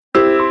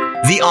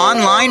The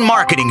Online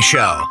Marketing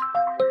Show.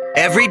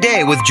 Every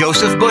day with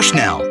Joseph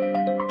Bushnell,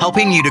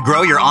 helping you to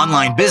grow your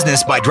online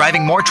business by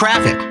driving more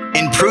traffic,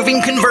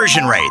 improving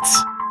conversion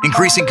rates,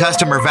 increasing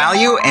customer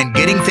value, and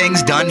getting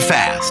things done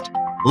fast.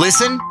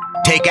 Listen,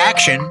 take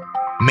action,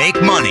 make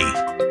money.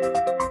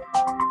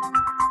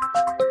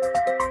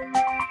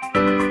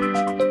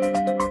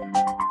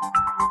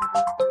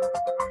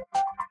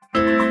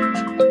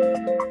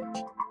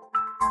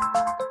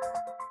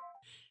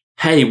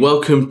 Hey,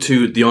 welcome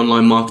to the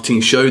Online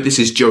Marketing Show. This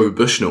is Joe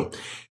Bushnell.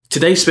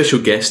 Today's special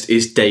guest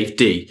is Dave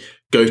D.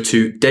 Go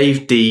to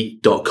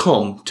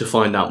daved.com to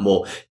find out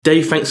more.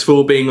 Dave, thanks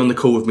for being on the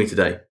call with me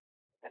today.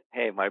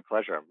 Hey, my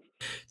pleasure.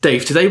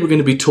 Dave, today we're going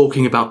to be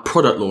talking about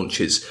product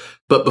launches.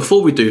 But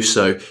before we do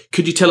so,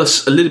 could you tell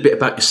us a little bit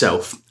about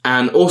yourself?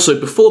 And also,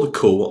 before the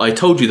call, I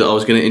told you that I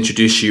was going to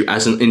introduce you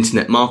as an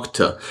internet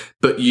marketer,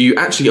 but you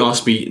actually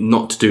asked me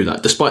not to do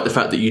that, despite the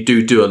fact that you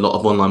do a lot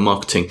of online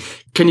marketing.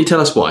 Can you tell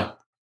us why?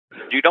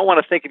 You don't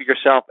want to think of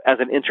yourself as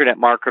an internet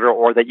marketer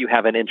or that you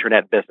have an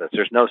internet business.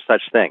 There's no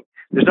such thing.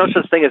 There's no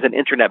such thing as an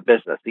internet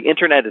business. The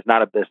internet is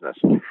not a business.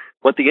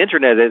 What the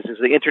internet is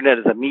the internet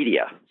is a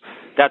media.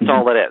 That's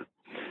all it is.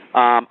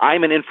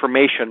 I'm an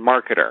information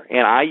marketer,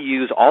 and I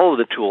use all of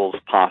the tools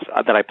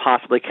that I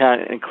possibly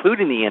can,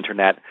 including the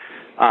internet,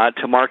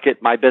 to market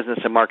my business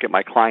and market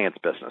my clients'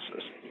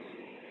 businesses.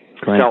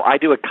 Great. So I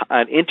do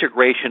an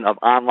integration of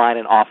online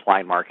and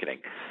offline marketing.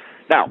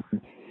 Now,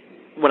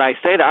 when I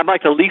say that, I'm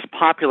like the least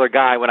popular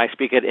guy when I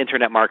speak at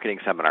internet marketing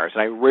seminars,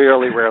 and I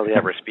rarely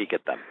ever speak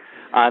at them.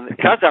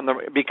 Because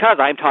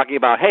I'm talking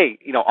about, hey,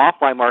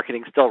 offline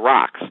marketing still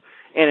rocks.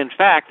 And in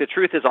fact, the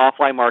truth is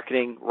offline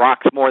marketing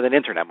rocks more than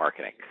internet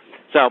marketing.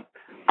 So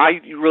I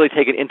really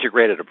take an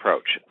integrated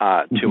approach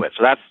to it.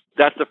 So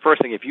that's the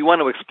first thing. If you want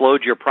to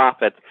explode your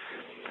profits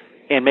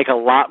and make a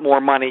lot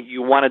more money,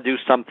 you want to do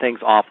some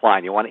things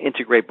offline. You want to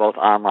integrate both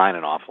online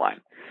and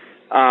offline.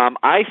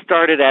 I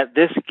started at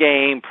this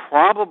game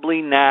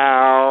probably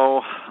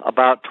now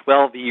about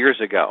 12 years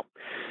ago.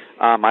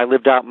 I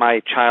lived out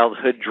my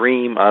childhood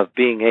dream of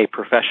being a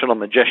professional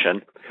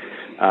magician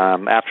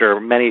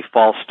after many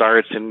false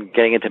starts and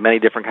getting into many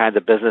different kinds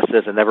of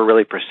businesses and never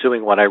really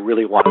pursuing what I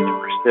really wanted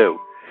to pursue.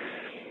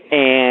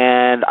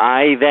 And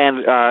I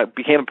then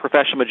became a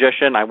professional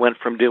magician. I went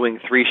from doing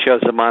 3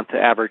 shows a month to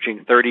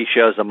averaging 30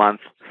 shows a month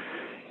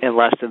in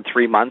less than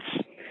 3 months.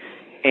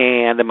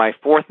 And in my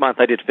 4th month,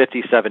 I did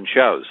 57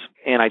 shows.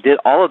 And I did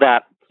all of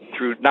that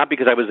through, not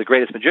because I was the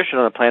greatest magician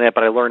on the planet,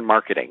 but I learned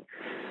marketing,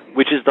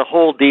 which is the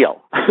whole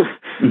deal.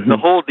 The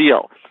whole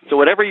deal. So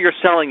whatever you're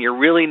selling, you're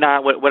really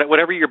not,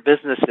 whatever your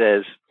business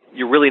is,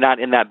 you're really not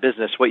in that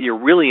business. What you're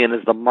really in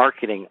is the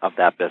marketing of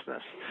that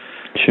business.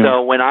 Sure.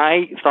 So when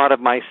I thought of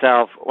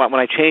myself, when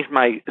I changed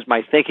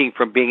my thinking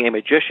from being a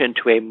magician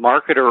to a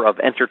marketer of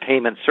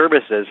entertainment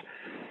services,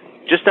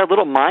 just that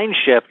little mind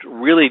shift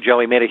really,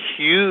 Joey, made a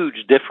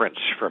huge difference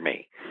for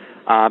me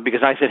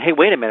because I said, hey,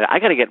 wait a minute, I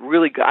got to get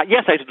really good.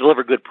 Yes, I have to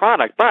deliver good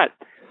product, but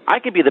I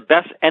could be the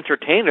best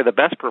entertainer, the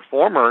best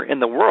performer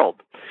in the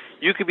world.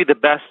 You could be the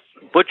best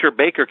butcher,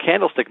 baker,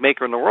 candlestick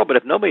maker in the world, but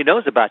if nobody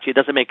knows about you, it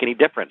doesn't make any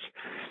difference.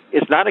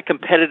 It's not a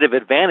competitive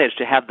advantage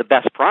to have the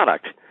best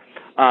product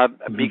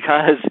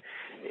because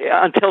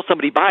until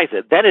somebody buys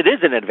it, then it is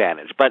an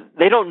advantage, but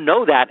they don't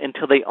know that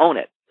until they own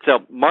it. So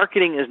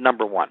marketing is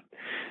number one.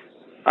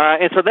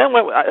 And so then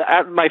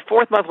at my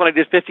 4th month when I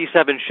did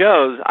 57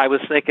 shows, I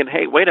was thinking,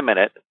 hey, wait a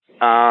minute.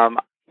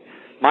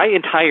 My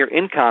entire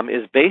income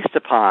is based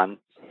upon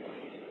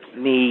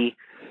me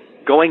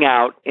going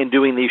out and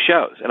doing these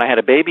shows. And I had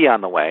a baby on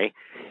the way.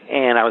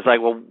 And I was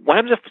like, well, what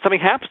happens if something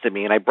happens to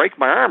me and I break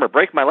my arm or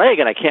break my leg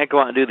and I can't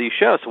go out and do these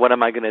shows? So what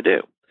am I going to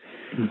do?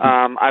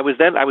 I was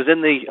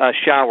in the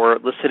shower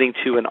listening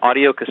to an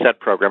audio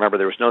cassette program. Remember,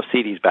 there was no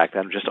CDs back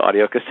then, just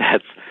audio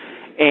cassettes.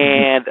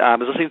 And I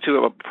was listening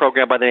to a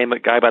program by the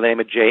guy by the name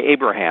of Jay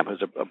Abraham,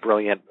 who's a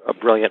brilliant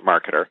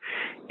marketer.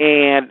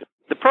 And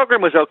the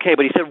program was okay,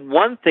 but he said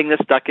one thing that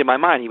stuck in my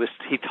mind.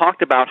 He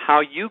talked about how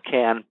you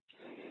can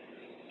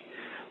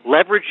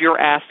leverage your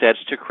assets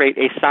to create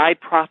a side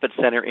profit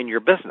center in your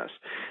business.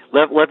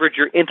 Leverage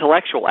your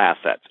intellectual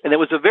assets. And it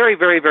was a very,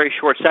 very, very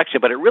short section,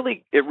 but it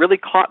really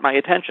caught my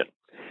attention.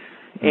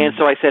 And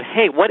so I said,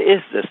 hey, what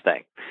is this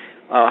thing?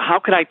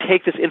 How can I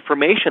take this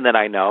information that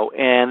I know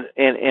and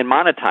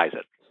monetize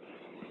it?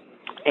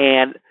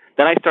 And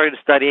then I started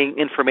studying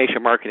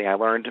information marketing. I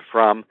learned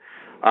from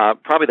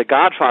probably the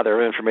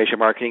godfather of information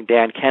marketing,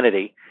 Dan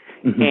Kennedy.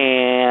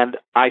 And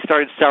I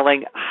started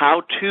selling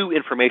how-to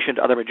information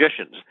to other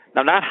magicians.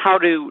 Now, not how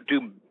to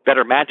do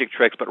better magic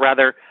tricks, but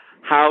rather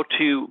how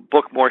to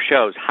book more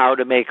shows, how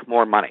to make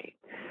more money.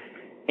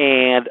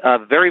 And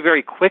very,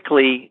 very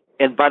quickly,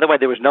 and by the way,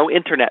 there was no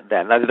internet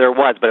then. There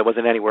was, but it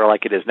wasn't anywhere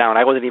like it is now, and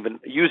I wasn't even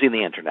using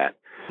the internet.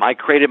 I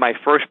created my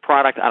first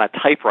product on a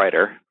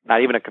typewriter,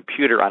 not even a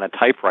computer, on a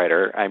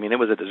typewriter. I mean, it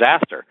was a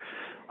disaster.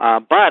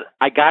 But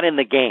I got in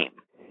the game,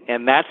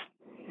 and that's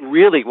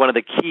really one of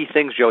the key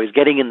things, Joey, is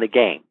getting in the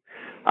game,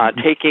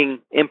 taking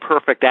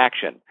imperfect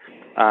action.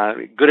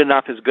 Good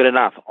enough is good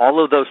enough.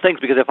 All of those things,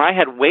 because if I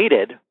had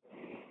waited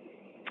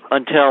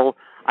until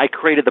I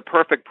created the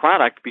perfect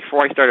product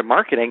before I started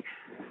marketing,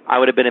 I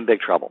would have been in big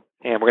trouble.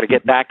 And we're going to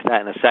get back to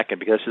that in a second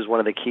because this is one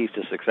of the keys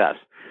to success.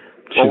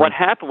 Sure. Well, what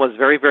happened was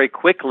very, very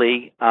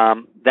quickly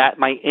that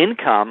my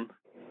income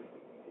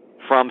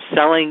from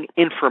selling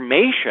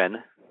information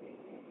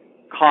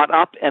caught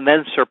up and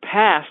then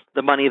surpassed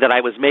the money that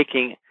I was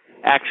making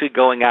actually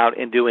going out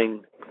and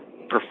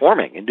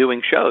performing and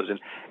doing shows and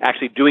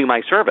actually doing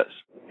my service.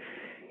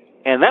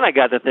 And then I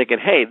got to thinking,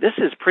 hey, this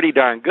is pretty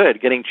darn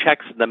good, getting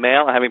checks in the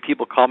mail, having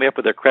people call me up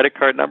with their credit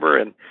card number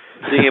and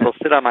being able to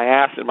sit on my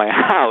ass in my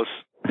house,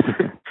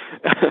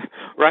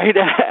 right,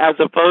 as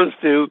opposed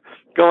to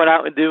going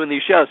out and doing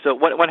these shows. So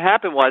what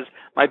happened was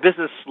my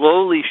business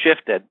slowly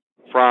shifted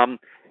from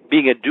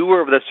being a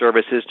doer of the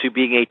services to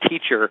being a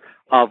teacher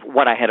of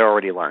what I had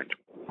already learned.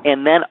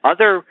 And then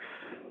other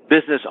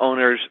business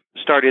owners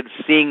started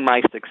seeing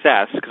my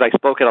success because I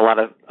spoke at a lot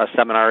of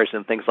seminars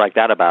and things like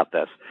that about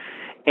this.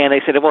 And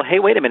they said, well, hey,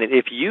 wait a minute.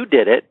 If you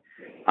did it,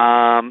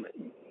 can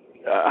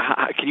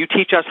you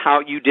teach us how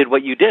you did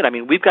what you did? I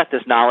mean, we've got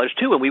this knowledge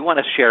too, and we want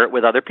to share it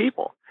with other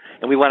people.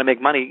 And we want to make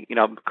money,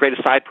 create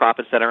a side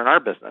profit center in our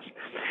business.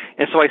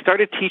 And so I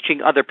started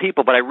teaching other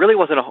people, but I really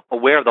wasn't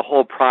aware of the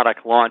whole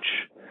product launch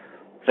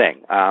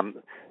thing.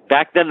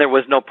 Back then, there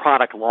was no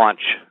product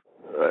launch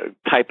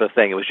type of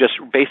thing. It was just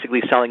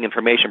basically selling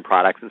information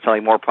products and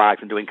selling more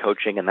products and doing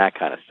coaching and that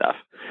kind of stuff.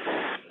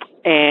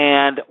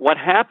 And what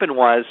happened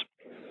was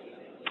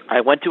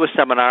I went to a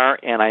seminar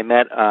and I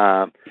met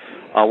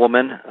a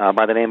woman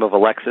by the name of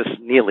Alexis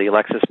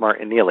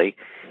Martin Neely,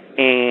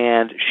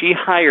 and she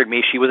hired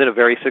me. She was a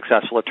very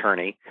successful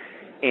attorney,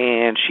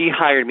 and she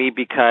hired me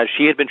because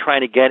she had been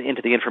trying to get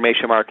into the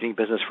information marketing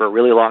business for a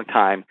really long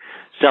time,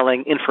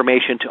 selling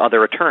information to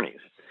other attorneys.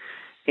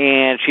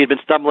 And she had been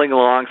stumbling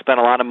along, spent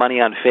a lot of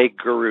money on fake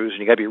gurus, and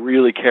you got to be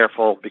really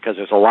careful because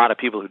there's a lot of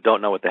people who don't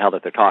know what the hell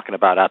that they're talking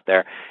about out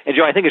there. And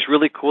Joe, I think it's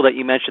really cool that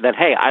you mentioned that,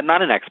 hey, I'm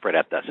not an expert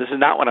at this. This is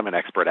not what I'm an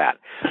expert at.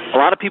 A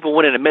lot of people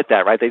wouldn't admit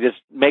that, right? They just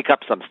make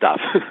up some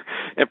stuff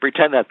and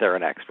pretend that they're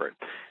an expert.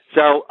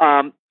 So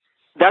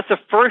that's the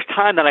first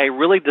time that I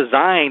really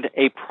designed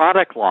a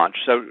product launch.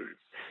 So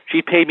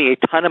she paid me a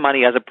ton of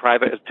money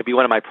to be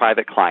one of my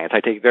private clients. I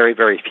take very,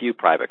 very few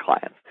private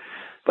clients.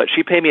 But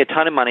she paid me a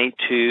ton of money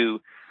to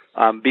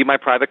be my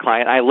private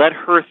client. I led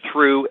her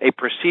through a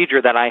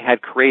procedure that I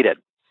had created.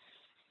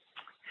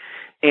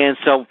 And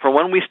so from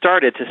when we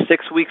started to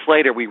 6 weeks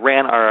later, we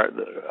ran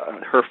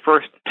her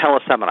first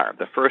teleseminar,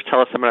 the first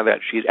teleseminar that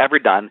she'd ever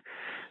done,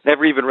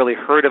 never even really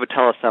heard of a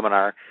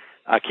teleseminar.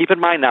 Keep in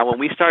mind now, when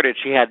we started,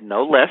 she had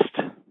no list,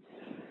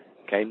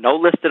 no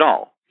list at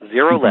all,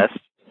 zero list.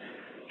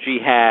 She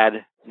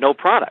had no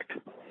product.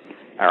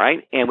 All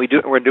right, and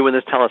we're doing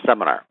this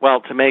teleseminar.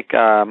 Well, to make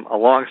a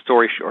long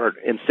story short,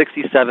 in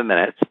 67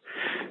 minutes,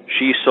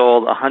 she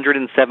sold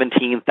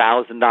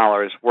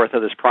 $117,000 worth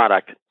of this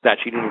product that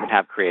she didn't even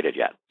have created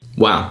yet.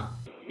 Wow.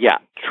 Yeah,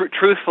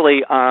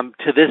 truthfully,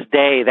 to this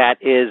day, that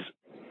is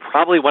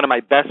probably one of my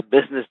best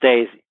business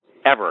days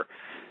ever.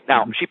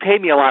 Now, she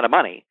paid me a lot of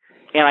money,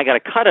 and I got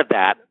a cut of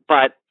that,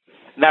 but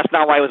that's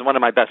not why it was one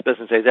of my best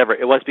business days ever.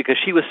 It was because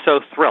she was so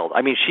thrilled.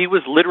 I mean, she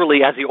was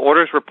literally, as the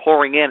orders were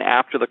pouring in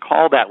after the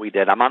call that we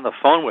did, I'm on the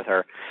phone with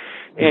her,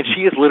 and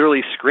she is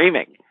literally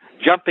screaming,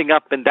 jumping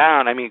up and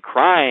down,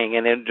 crying,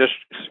 and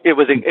it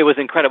was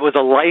incredible. It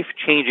was a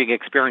life-changing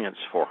experience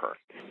for her.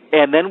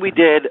 And then we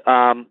did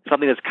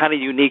something that's kind of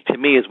unique to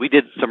me is we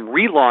did some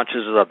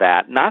relaunches of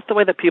that, not the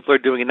way that people are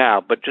doing it now,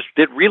 but just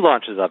did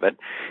relaunches of it.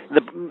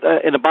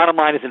 And the bottom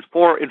line is in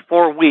 4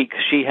 weeks,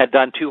 she had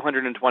done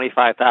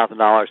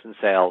 $225,000 in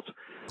sales.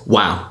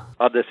 Wow.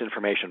 Of this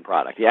information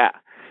product. Yeah.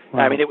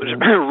 Wow. It was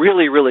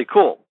really, really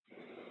cool.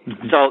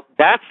 Mm-hmm. So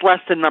that's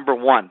lesson number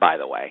one, by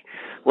the way.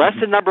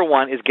 Lesson number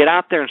one is get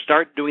out there and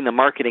start doing the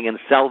marketing and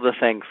sell the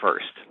thing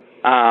first.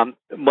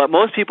 What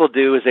most people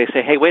do is they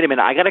say, hey, wait a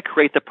minute, I got to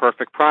create the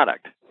perfect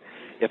product.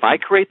 If I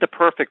create the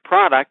perfect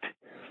product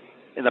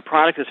and the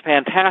product is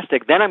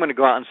fantastic, then I'm going to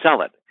go out and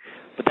sell it.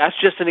 But that's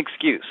just an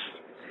excuse.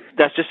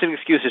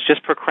 It's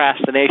just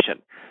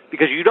procrastination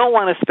because you don't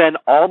want to spend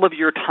all of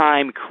your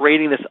time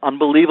creating this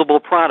unbelievable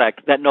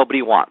product that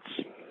nobody wants.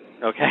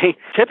 Okay?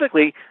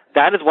 Typically,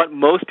 that is what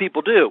most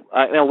people do.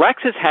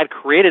 Alexis had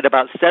created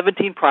about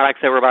 17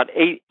 products that were about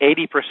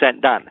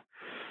 80% done,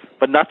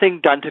 but nothing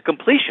done to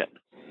completion.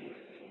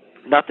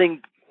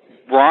 Nothing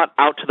brought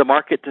out to the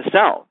market to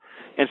sell.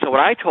 And so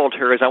what I told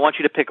her is I want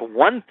you to pick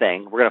one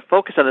thing. We're going to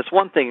focus on this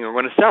one thing, and we're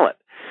going to sell it.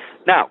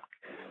 Now,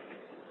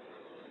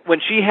 when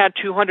she had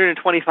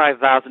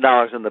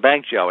 $225,000 in the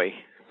bank, Joey,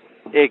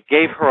 it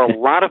gave her a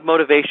lot of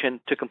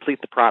motivation to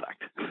complete the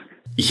product.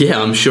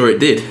 Yeah, I'm sure it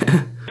did.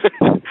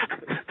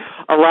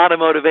 A lot of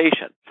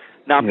motivation.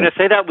 Now, I'm going to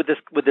say that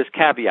with this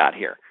caveat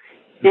here.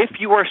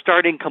 If you are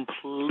starting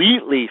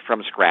completely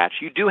from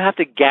scratch, you do have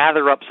to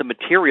gather up some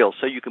materials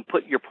so you can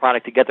put your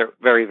product together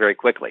very, very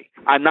quickly.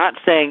 I'm not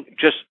saying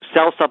just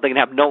sell something and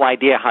have no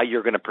idea how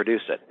you're going to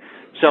produce it.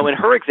 So in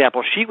her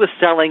example, she was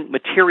selling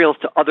materials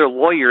to other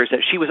lawyers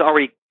that she was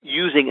already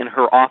using in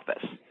her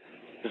office.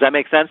 Does that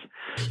make sense?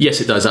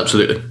 Yes, it does,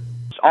 absolutely.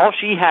 all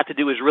she had to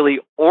do is really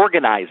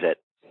organize it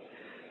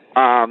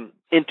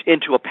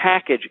into a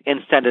package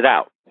and send it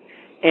out.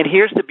 And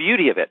here's the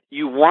beauty of it.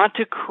 You want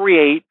to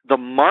create the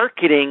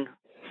marketing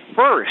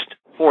first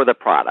for the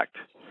product.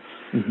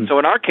 Mm-hmm. So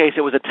in our case,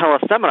 it was a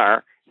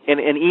teleseminar, and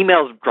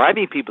emails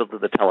driving people to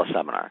the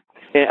teleseminar.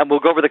 And we'll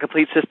go over the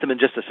complete system in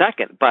just a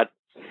second. But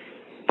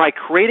by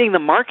creating the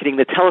marketing,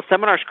 the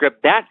teleseminar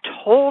script, that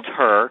told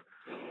her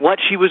what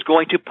she was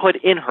going to put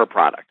in her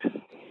product.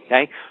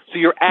 Okay? So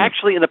you're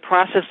actually in the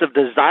process of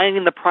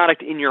designing the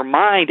product in your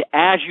mind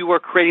as you are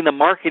creating the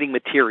marketing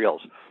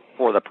materials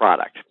for the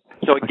product.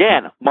 So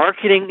again,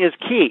 marketing is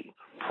key.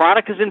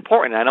 Product is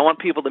important. I don't want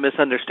people to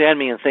misunderstand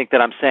me and think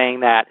that I'm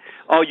saying that,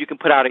 oh, you can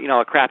put out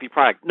a crappy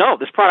product. No,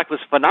 this product was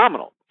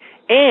phenomenal.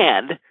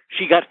 And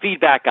she got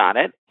feedback on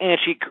it, and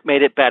she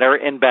made it better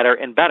and better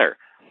and better.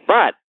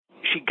 But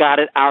she got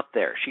it out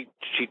there. She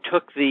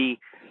took the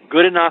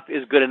good enough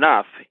is good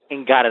enough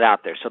and got it out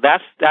there. So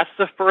that's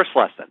the first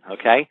lesson,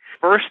 okay?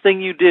 First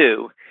thing you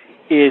do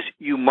is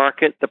you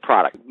market the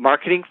product.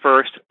 Marketing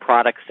first,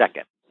 product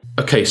second.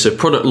 Okay, so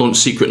product launch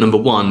secret number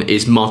 1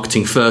 is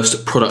marketing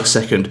first, product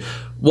second.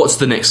 What's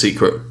the next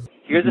secret?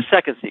 Here's the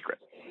second secret.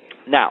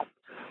 Now,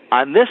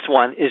 on this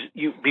one is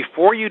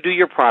before you do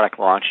your product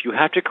launch, you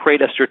have to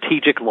create a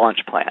strategic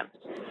launch plan.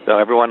 So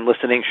everyone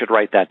listening should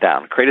write that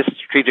down. Create a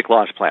strategic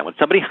launch plan. When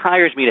somebody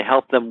hires me to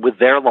help them with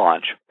their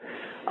launch,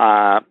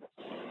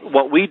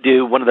 what we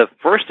do, one of the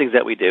first things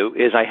that we do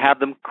is I have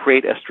them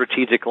create a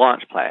strategic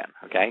launch plan,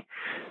 okay?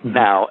 Mm-hmm.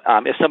 Now,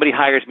 if somebody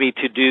hires me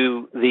to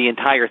do the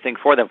entire thing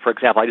for them, for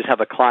example, I just have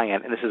a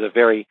client, and this is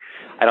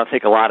I don't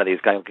take a lot of these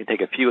guys, I can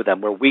take a few of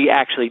them, where we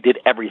actually did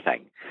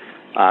everything.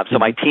 So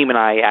my team and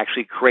I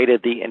actually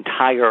created the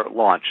entire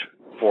launch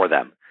for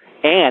them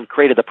and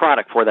created the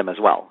product for them as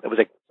well.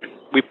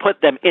 We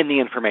put them in the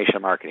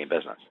information marketing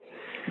business.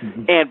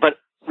 Mm-hmm. But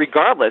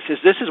regardless,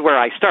 this is where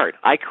I start.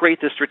 I create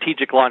the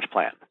strategic launch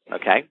plan,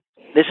 okay?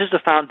 This is the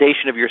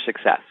foundation of your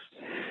success.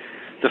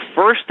 The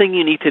first thing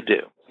you need to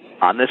do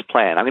on this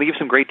plan, I'm going to give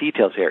some great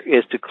details here,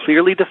 is to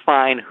clearly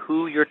define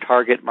who your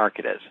target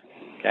market is,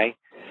 okay?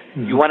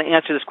 Mm-hmm. You want to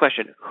answer this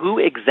question, who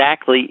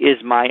exactly is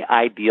my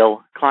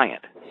ideal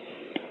client?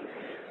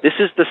 This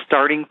is the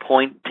starting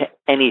point to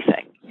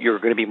anything you're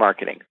going to be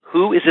marketing.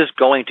 Who is this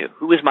going to?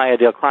 Who is my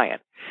ideal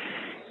client?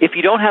 If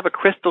you don't have a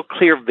crystal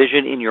clear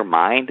vision in your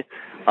mind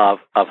of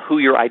who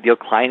your ideal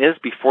client is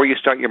before you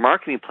start your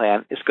marketing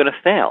plan, it's going to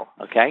fail,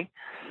 okay?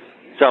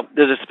 So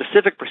there's a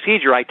specific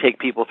procedure I take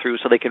people through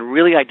so they can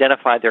really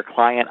identify their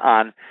client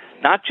on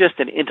not just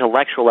an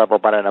intellectual level,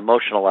 but an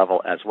emotional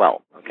level as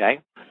well,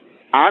 okay?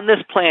 On this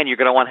plan, you're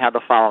going to want to have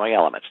the following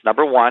elements.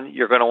 Number 1,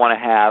 you're going to want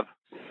to have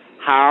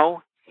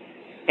how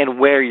and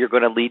where you're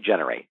going to lead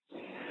generate.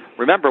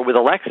 Remember, with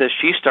Alexis,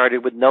 she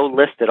started with no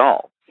list at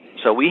all.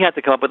 So we had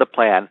to come up with a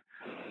plan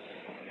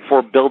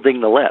for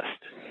building the list,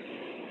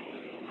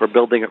 for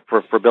building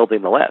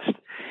the list.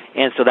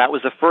 And so that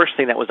was the first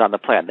thing that was on the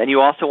plan. Then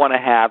you also want to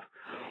have,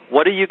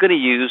 what are you going to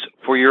use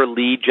for your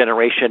lead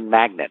generation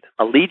magnet?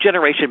 A lead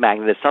generation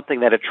magnet is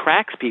something that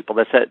attracts people,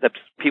 that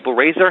people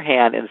raise their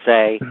hand and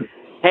say,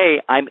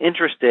 hey, I'm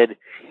interested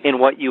in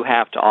what you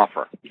have to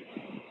offer.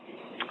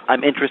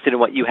 I'm interested in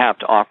what you have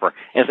to offer.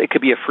 And it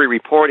could be a free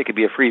report, it could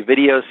be a free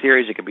video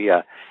series, it could be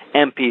a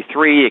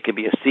MP3, it could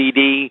be a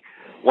CD,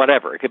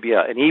 whatever. It could be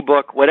an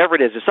ebook, whatever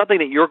it is. It's something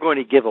that you're going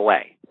to give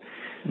away.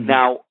 Mm-hmm.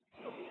 Now,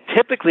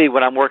 typically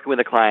when I'm working with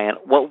a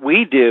client, what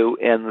we do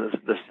in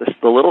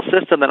the little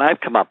system that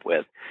I've come up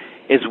with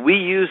is we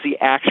use the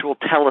actual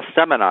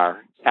teleseminar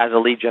as a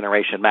lead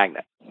generation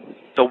magnet.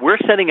 So we're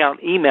sending out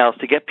emails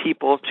to get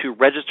people to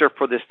register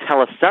for this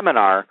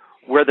teleseminar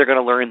where they're going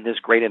to learn this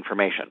great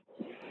information.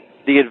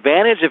 The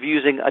advantage of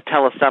using a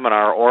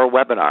teleseminar or a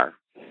webinar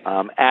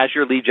as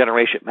your lead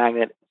generation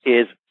magnet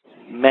is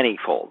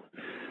manyfold.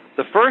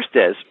 The first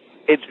is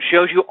it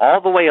shows you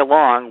all the way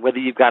along whether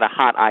you've got a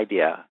hot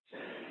idea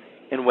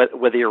and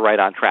whether you're right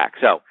on track.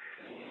 So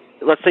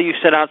let's say you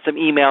send out some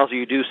emails or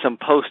you do some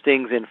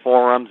postings in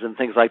forums and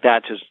things like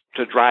that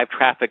to drive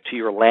traffic to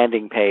your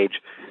landing page.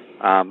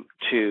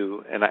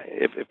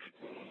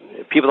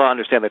 If people don't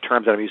understand the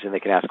terms that I'm using, they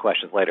can ask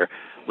questions later.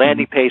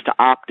 Landing page to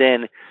opt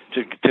in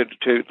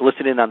to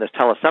listen in on this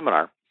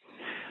teleseminar.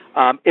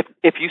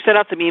 If you send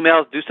out some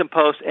emails, do some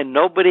posts, and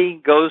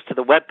nobody goes to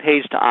the web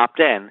page to opt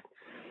in,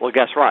 well,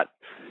 guess what?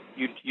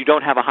 You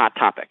don't have a hot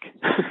topic.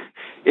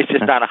 It's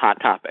just not a hot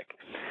topic.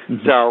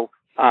 Mm-hmm. So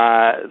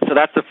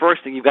that's the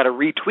first thing. You've got to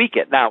retweak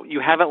it. Now,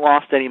 you haven't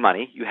lost any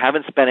money. You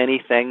haven't spent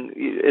anything.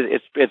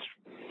 It's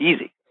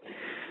easy.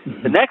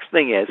 Mm-hmm. The next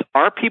thing is,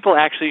 are people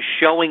actually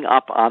showing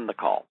up on the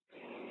call?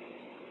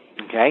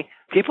 Okay?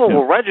 People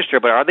will register,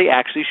 but are they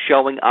actually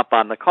showing up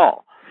on the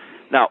call?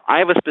 Now, I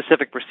have a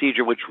specific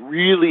procedure which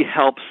really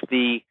helps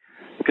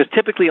because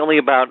typically only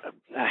about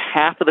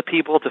half of the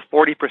people to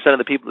 40% of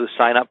the people who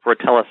sign up for a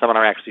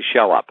teleseminar actually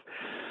show up.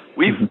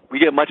 We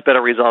get much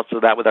better results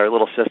with that with our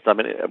little system.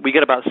 And we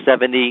get about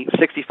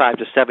 65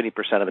 to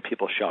 70% of the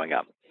people showing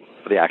up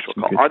for the actual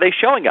call. Are they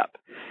showing up?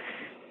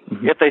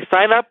 Mm-hmm. If they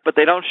sign up but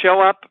they don't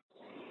show up,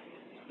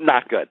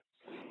 not good.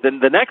 Then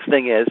the next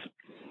thing is,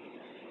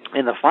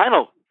 and the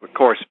final, of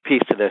course,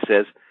 piece to this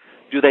is,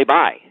 do they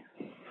buy?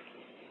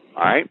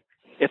 All right.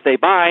 If they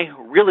buy,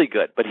 really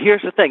good. But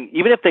here's the thing.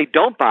 Even if they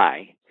don't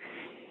buy,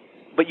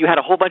 but you had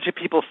a whole bunch of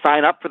people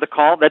sign up for the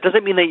call, that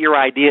doesn't mean that your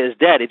idea is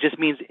dead. It just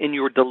means in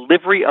your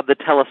delivery of the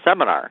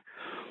teleseminar,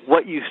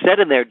 what you said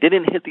in there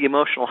didn't hit the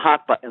emotional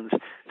hot buttons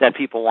that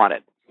people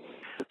wanted.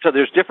 So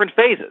there's different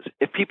phases.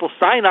 If people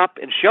sign up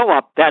and show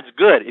up, that's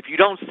good. If you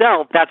don't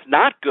sell, that's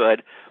not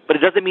good, but it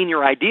doesn't mean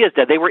your idea is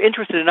dead. They were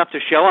interested enough to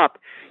show up.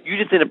 You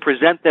just didn't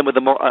present them with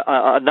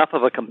enough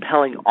of a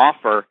compelling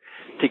offer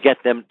to get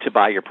them to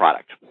buy your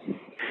product.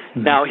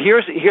 Mm-hmm. Now,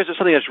 here's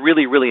something that's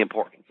really, really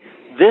important.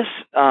 This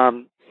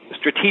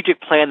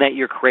strategic plan that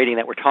you're creating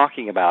that we're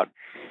talking about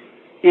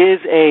is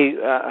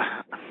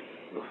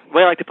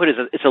what I like to put is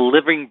it's a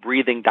living,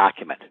 breathing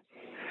document.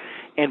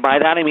 And by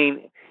that I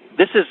mean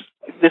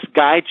this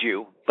guides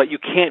you, but you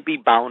can't be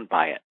bound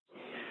by it.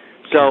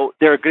 So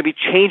there are going to be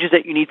changes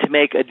that you need to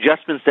make,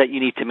 adjustments that you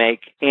need to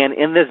make, and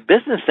in this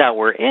business that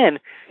we're in,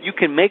 you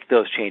can make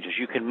those changes.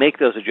 You can make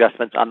those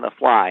adjustments on the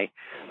fly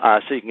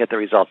so you can get the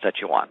results that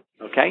you want.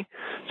 Okay?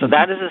 So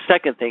that is the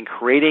second thing,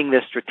 creating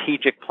this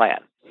strategic plan.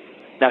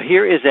 Now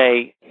here is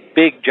a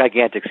big,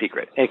 gigantic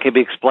secret. It can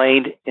be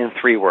explained in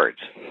 3 words.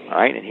 All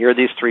right? And here are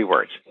these 3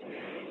 words.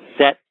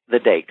 Set the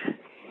date.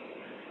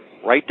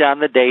 Write down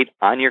the date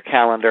on your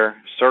calendar,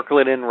 circle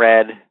it in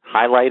red,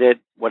 highlight it,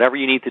 whatever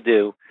you need to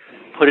do.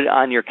 Put it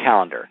on your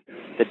calendar,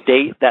 the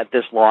date that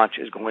this launch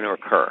is going to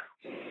occur.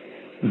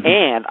 Mm-hmm.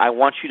 And I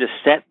want you to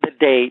set the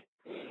date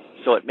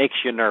so it makes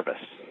you nervous.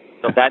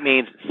 So that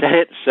means set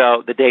it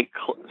so the date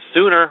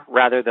sooner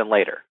rather than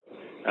later.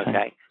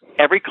 Okay?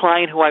 Every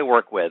client who I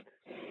work with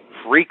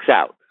freaks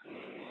out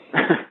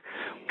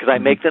because I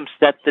make them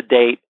set the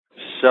date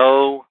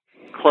so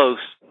close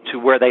to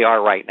where they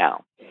are right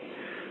now.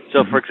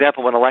 So, for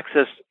example, when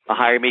Alexis, a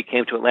hire me,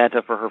 came to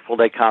Atlanta for her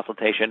full-day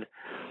consultation,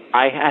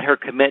 I had her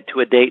commit to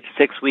a date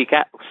 6 weeks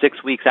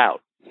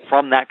out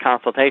from that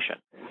consultation.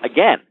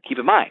 Again, keep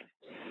in mind,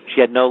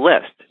 she had no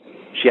list.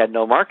 She had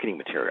no marketing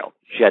material.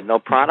 She had no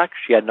product.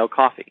 She had no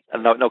copy.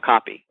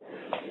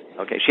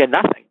 Okay, she had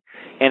nothing.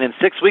 And in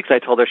 6 weeks, I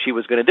told her she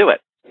was going to do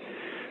it.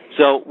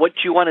 So what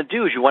you want to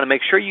do is you want to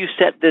make sure you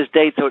set this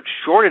date so it's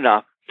short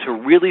enough to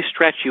really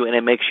stretch you and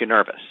it makes you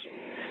nervous.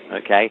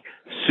 Okay?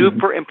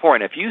 Super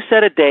important. If you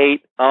set a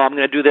date, I'm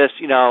going to do this,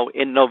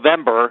 in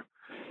November,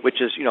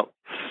 which is,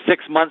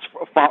 6 months,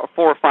 4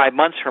 or 5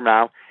 months from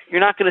now,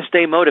 you're not going to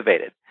stay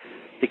motivated.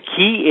 The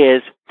key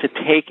is to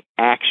take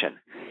action.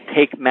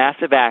 Take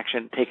massive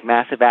action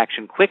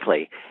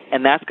quickly,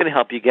 and that's going to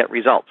help you get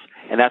results.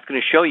 And that's going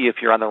to show you if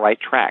you're on the right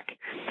track.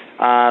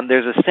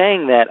 There's a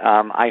saying that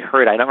I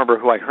heard. I don't remember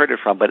who I heard it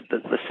from, but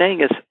the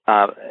saying is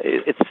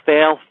it's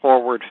fail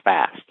forward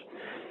fast.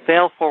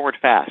 Fail forward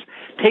fast.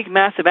 Take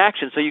massive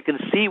action so you can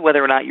see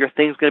whether or not your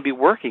thing's going to be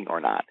working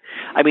or not.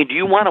 I mean, do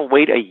you want to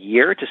wait a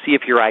year to see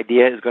if your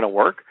idea is going to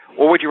work,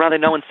 or would you rather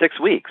know in 6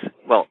 weeks?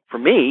 Well, for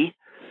me,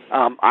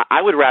 I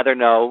would rather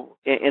know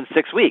in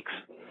 6 weeks,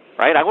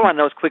 right? I want to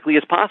know as quickly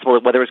as possible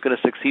whether it's going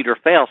to succeed or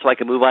fail so I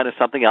can move on to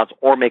something else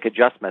or make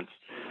adjustments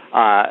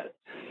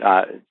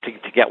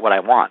to get what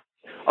I want.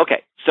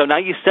 Okay, so now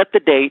you set the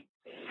date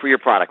for your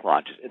product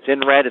launch. It's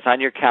in red. It's on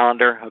your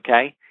calendar,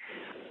 okay?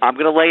 I'm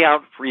going to lay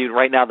out for you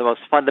right now the most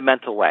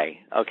fundamental way,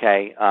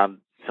 okay,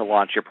 to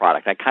launch your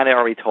product. I kind of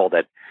already told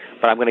it,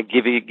 but I'm going to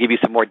give you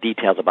some more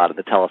details about it,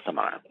 the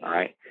teleseminar, all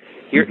right?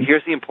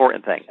 Here's the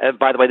important thing.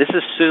 By the way, this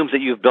assumes that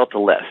you've built a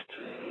list,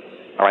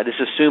 all right? This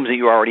assumes that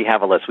you already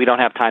have a list. We don't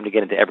have time to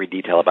get into every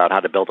detail about how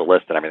to build a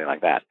list and everything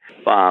like that.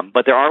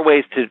 But there are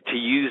ways to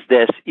use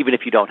this even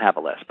if you don't have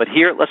a list. But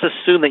here, let's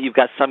assume that you've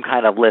got some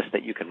kind of list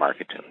that you can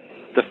market to.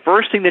 The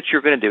first thing that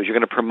you're going to do is you're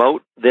going to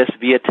promote this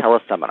via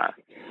teleseminar.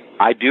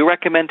 I do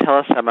recommend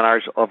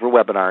teleseminars over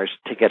webinars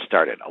to get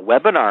started. A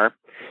webinar,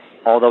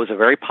 although it's a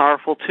very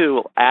powerful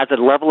tool, adds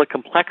a level of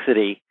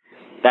complexity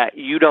that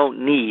you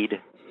don't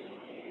need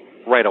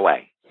right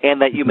away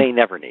and that you may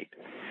never need.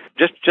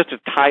 Just to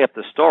tie up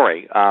the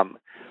story,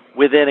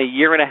 within a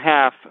year and a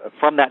half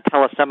from that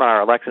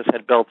teleseminar, Alexis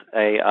had built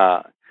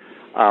a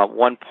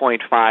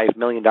 $1.5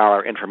 million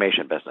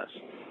information business.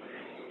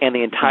 And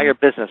the entire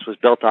business was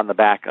built on the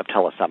back of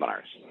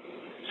teleseminars.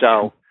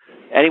 So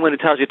anyone who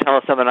tells you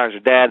teleseminars are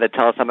dead, that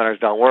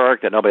teleseminars don't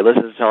work, that nobody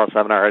listens to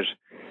teleseminars,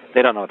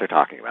 they don't know what they're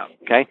talking about,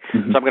 okay? So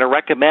I'm going to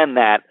recommend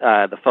that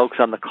the folks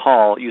on the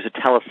call use a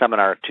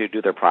teleseminar to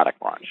do their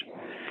product launch.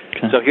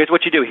 Okay. So here's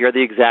what you do. Here are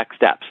the exact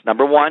steps.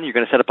 Number one, you're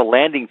going to set up a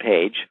landing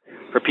page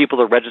for people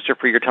to register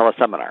for your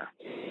teleseminar,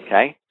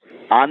 okay?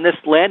 On this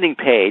landing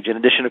page, in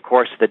addition, of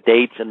course, to the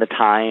dates and the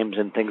times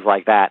and things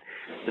like that,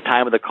 the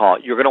time of the call,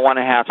 you're going to want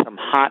to have some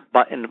hot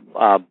button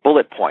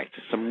bullet points,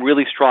 some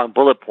really strong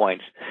bullet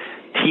points,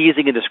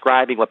 teasing and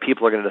describing what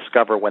people are going to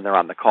discover when they're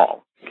on the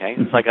call. Okay,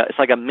 it's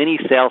like a mini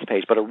sales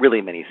page, but a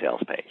really mini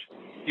sales page.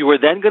 You are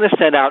then going to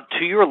send out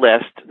to your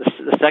list.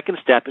 The second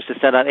step is to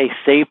send out a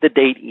save the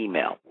date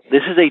email.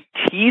 This is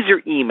a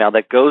teaser email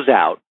that goes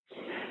out.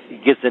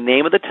 It gives the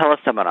name of the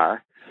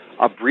teleseminar,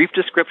 a brief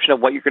description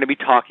of what you're going to be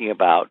talking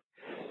about,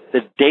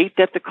 the date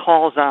that the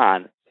call's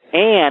on,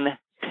 and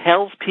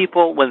tells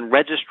people when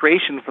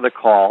registration for the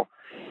call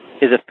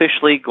is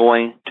officially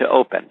going to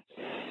open.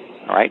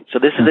 All right, so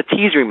this is a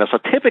teaser email. So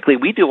typically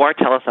we do our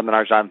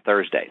teleseminars on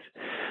Thursdays.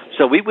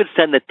 So we would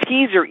send the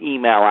teaser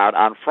email out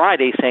on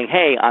Friday saying,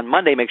 hey, on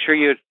Monday, make sure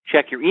you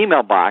check your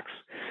email box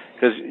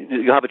because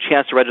you'll have a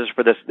chance to register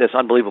for this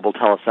unbelievable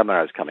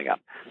teleseminar that's coming up.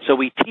 So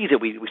we tease it.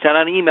 We send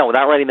out an email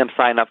without letting them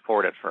sign up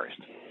for it at first.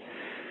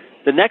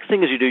 The next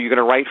thing is you're going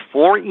to write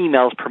 4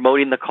 emails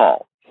promoting the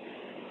call.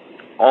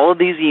 All of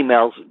these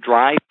emails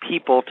drive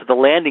people to the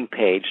landing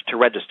page to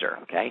register,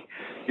 okay?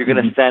 You're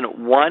going to send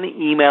 1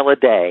 email a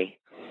day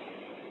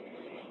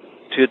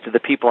to the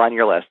people on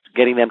your list,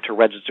 getting them to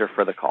register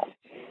for the call.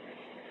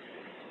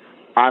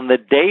 On the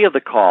day of the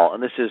call,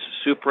 and this is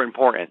super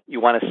important, you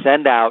want to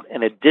send out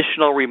an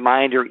additional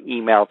reminder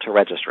email to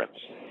registrants.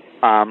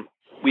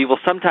 We will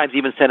sometimes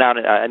even send out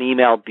an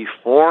email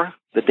before,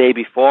 the day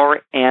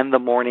before, and the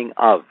morning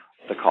of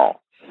the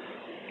call.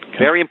 Okay.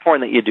 Very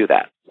important that you do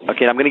that.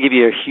 Okay, I'm going to give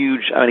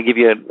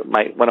you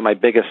one of my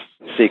biggest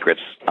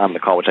secrets on the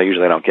call, which I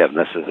usually don't give, and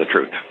this is the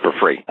truth for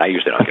free. I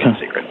usually don't give a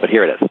secret, but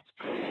here it is.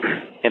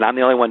 And I'm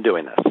the only one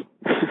doing this.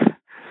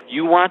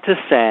 You want to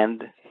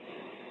send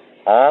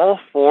all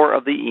 4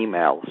 of the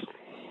emails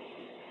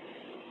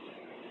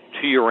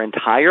to your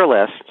entire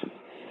list,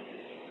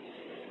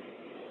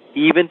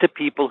 even to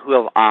people who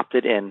have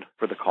opted in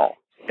for the call.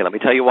 Okay, let me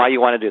tell you why you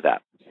want to do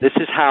that. This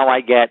is how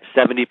I get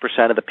 70%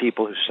 of the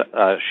people who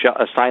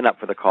sign up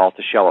for the call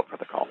to show up for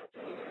the call.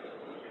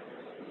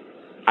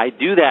 I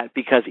do that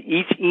because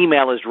each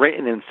email is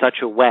written in such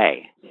a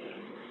way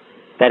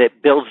that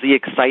it builds the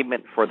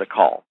excitement for the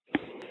call.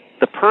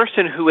 The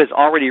person who has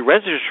already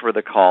registered for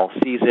the call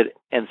sees it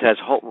and says,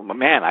 oh,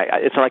 man,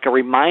 it's like a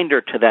reminder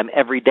to them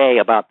every day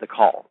about the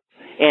call.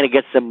 And it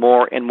gets them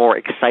more and more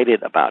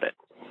excited about it.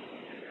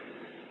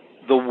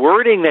 The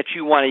wording that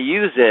you want to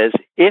use is,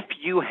 if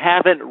you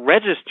haven't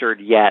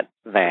registered yet,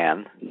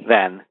 then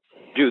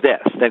do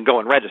this, then go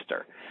and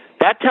register.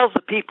 That tells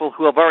the people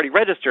who have already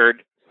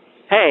registered,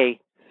 hey,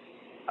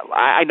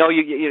 I know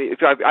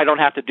I don't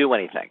have to do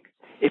anything.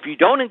 If you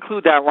don't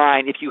include that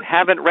line, if you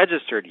haven't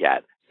registered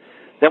yet,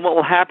 then what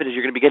will happen is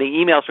you're going to be getting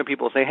emails from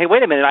people saying, hey,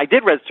 wait a minute, I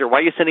did register. Why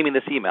are you sending me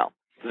this email?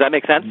 Does that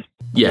make sense?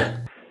 Yeah.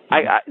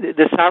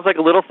 This sounds like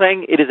a little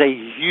thing. It is a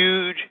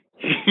huge,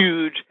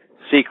 huge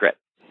secret.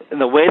 And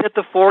the way that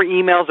the 4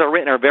 emails are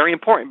written are very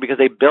important because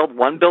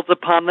one builds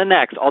upon the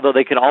next, although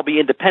they can all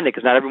be independent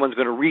because not everyone's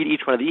going to read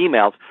each one of the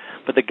emails.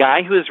 But the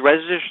guy who is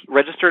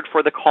registered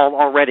for the call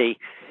already,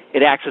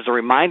 it acts as a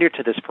reminder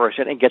to this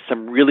person and gets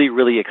them really,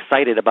 really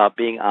excited about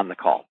being on the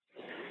call.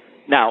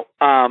 Now,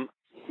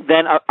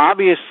 then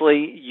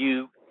obviously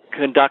you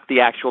conduct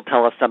the actual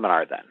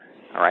teleseminar then,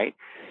 all right?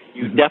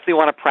 You definitely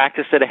want to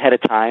practice it ahead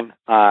of time.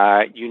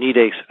 You need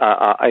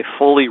a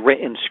fully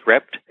written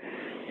script.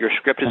 Your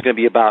script is going to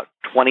be about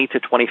 20 to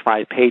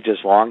 25 pages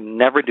long.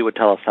 Never do a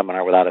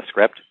teleseminar without a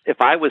script.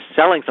 If I was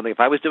selling something, if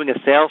I was doing a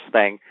sales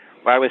thing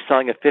where I was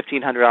selling a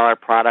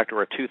 $1,500 product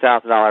or a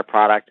 $2,000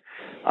 product,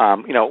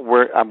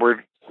 we're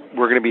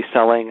going to be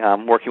selling,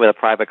 working with a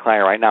private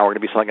client right now, we're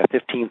going to be selling a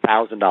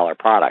 $15,000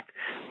 product.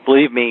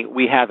 Believe me,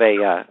 we have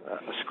a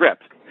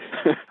script.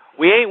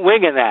 We ain't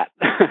winging that.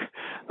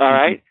 All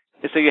right?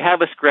 So you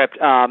have a script,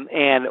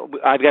 and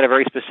I've got a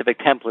very specific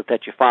template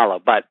that you follow.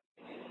 But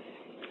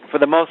for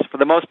the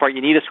most part,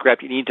 you need a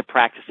script. You need to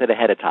practice it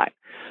ahead of time.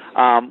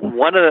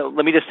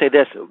 Let me just say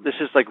this. This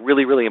is like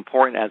really, really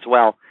important as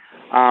well.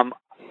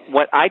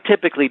 What I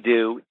typically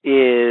do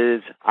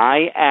is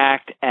I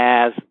act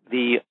as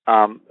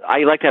I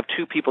like to have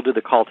 2 people do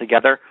the call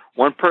together.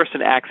 One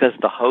person acts as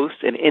the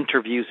host and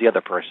interviews the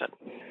other person.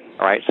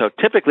 All right. So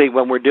typically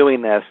when we're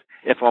doing this,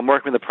 if I'm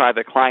working with a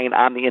private client,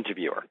 I'm the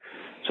interviewer.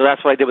 So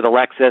that's what I did with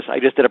Alexis. I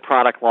just did a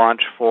product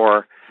launch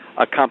for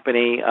a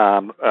company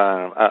that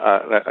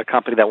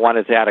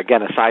wanted to add,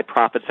 again, a side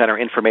profit center,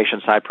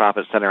 information side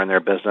profit center in their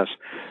business.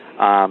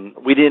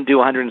 We didn't do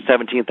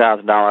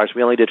 $117,000.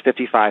 We only did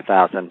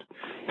 $55,000 from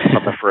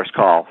the first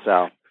call, so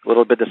a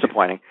little bit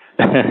disappointing.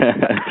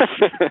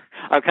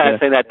 I'm kind of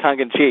saying that tongue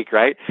in cheek,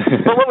 right?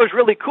 But what was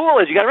really cool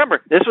is you got to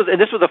remember this was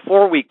a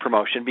 4-week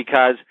promotion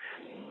because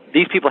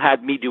these people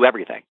had me do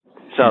everything.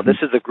 So this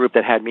is a group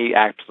that had me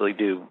actually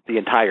do the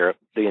entire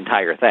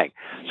thing.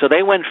 So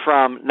they went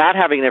from not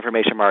having an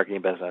information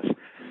marketing business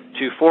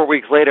to 4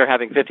 weeks later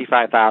having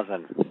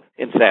 $55,000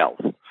 in sales.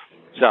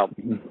 So,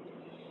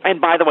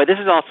 and by the way, this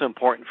is also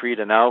important for you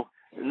to know,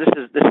 and this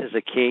is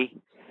a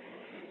key.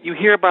 You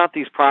hear about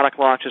these product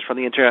launches from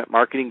the internet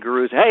marketing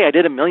gurus. Hey, I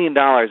did $1 million.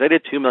 I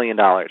did $2 million.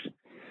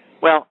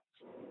 Well,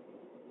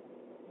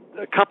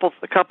 a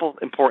couple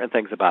important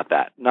things about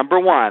that. Number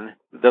one,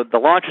 the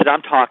launch that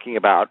I'm talking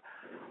about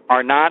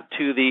are not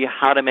to the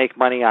how to make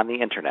money on the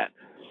internet.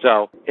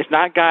 So it's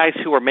not guys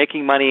who are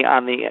making money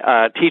on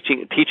the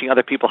teaching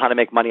other people how to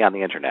make money on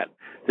the internet.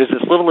 There's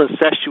this little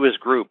incestuous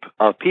group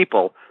of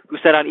people who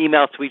send out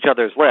emails to each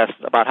other's lists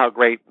about how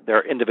great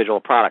their individual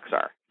products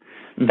are.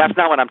 That's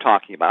not what I'm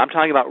talking about. I'm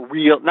talking about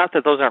real, not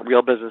that those aren't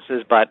real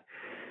businesses, but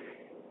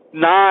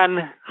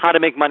how to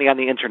make money on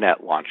the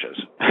internet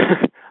launches.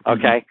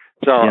 Okay,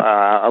 so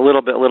a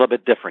little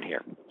bit different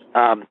here.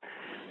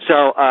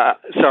 So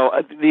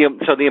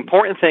the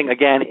important thing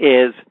again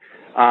is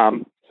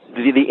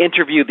the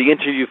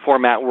interview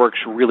format works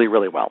really,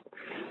 really well.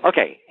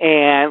 Okay,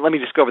 and let me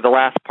just go over the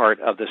last part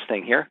of this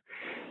thing here.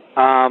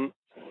 A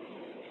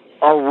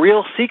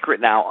real secret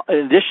now, in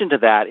addition to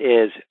that,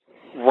 is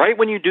right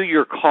when you do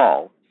your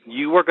call,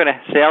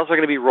 sales are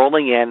going to be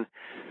rolling in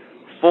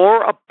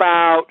for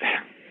about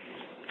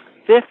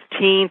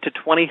 15 to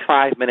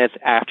 25 minutes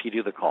after you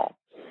do the call.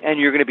 And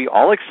you're going to be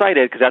all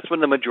excited because that's when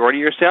the majority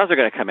of your sales are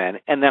going to come in.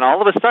 And then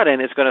all of a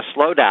sudden, it's going to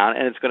slow down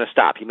and it's going to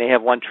stop. You may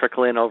have one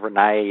trickle in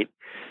overnight.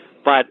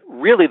 But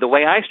really, the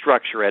way I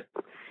structure it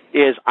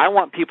is I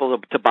want people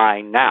to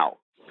buy now.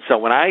 So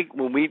when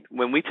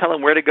we tell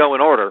them where to go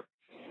and order,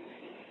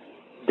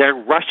 they're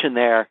rushing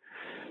there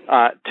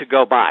to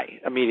go buy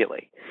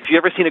immediately. If you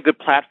ever seen a good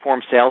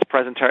platform sales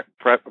person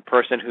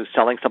who's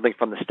selling something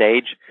from the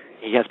stage,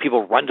 he has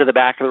people run to the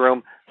back of the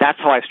room. That's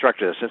how I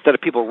structure this. Instead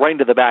of people running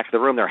to the back of the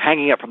room, they're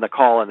hanging up from the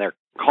call and they're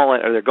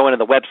calling, or they're going to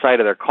the website,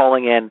 or they're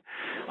calling in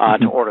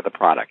to order the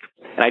product.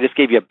 And I just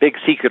gave you a big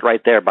secret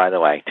right there, by the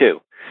way,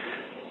 too.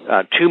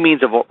 Two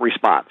means of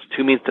response.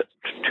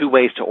 Two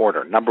ways to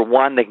order. Number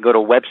one, they can go to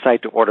a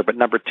website to order, but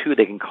number two,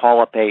 they can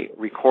call up a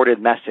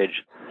recorded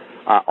message,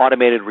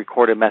 automated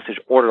recorded message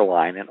order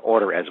line and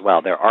order as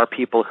well. There are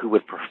people who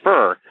would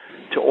prefer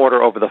to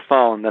order over the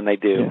phone than they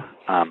do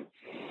on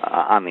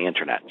the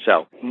internet.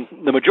 So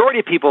the majority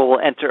of people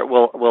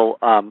will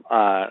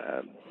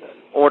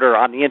order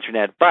on the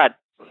internet, but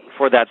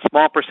for that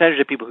small percentage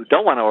of people who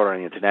don't want to order on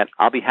the internet,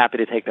 I'll be happy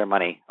to take their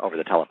money over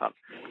the telephone.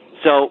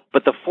 So,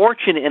 but the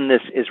fortune in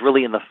this is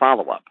really in the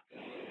follow-up.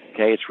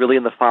 Okay, it's really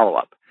in the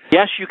follow-up.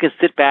 Yes, you can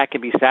sit back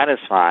and be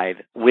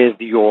satisfied with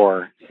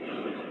your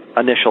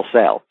initial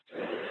sale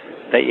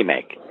that you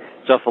make.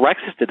 So if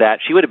Alexis did that,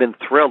 she would have been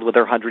thrilled with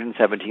her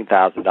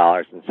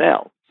 $117,000 in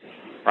sales,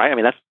 right? I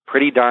mean, that's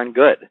pretty darn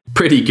good.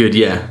 Pretty good,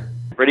 yeah.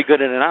 Pretty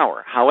good in an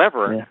hour.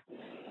 However,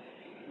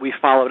 we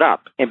followed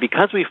up. And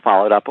because we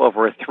followed up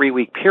over a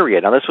 3-week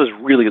period, now this was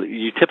really,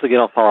 you typically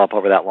don't follow up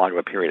over that long of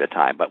a period of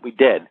time, but we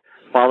did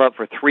follow up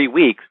for 3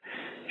 weeks.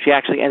 She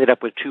actually ended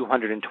up with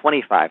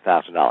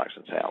 $225,000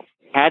 in sales.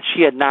 Had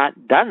she had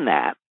not done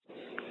that,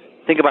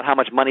 think about how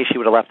much money she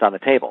would have left on the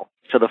table.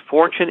 So the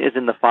fortune is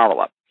in the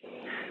follow-up.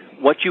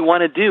 What you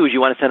want to do is you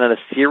want to send out a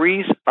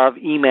series of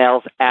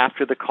emails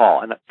after the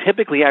call. And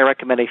typically I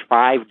recommend a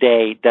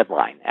 5-day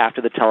deadline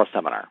after the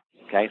teleseminar.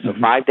 Okay, so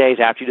 5 days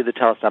after you do the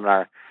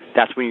teleseminar,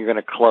 that's when you're going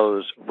to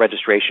close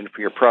registration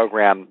for your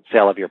program,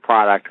 sale of your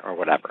product, or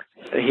whatever.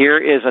 Here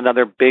is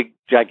another big,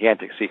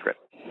 gigantic secret.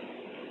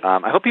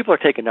 I hope people are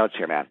taking notes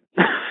here, man.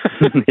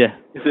 Yeah.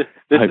 This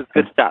is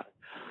good stuff,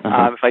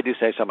 if I do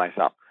say so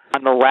myself.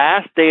 On the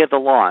last day of the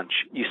launch,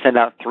 you send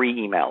out 3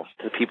 emails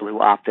to the people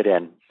who opted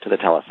in to the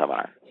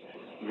teleseminar.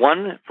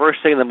 One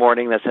first thing in the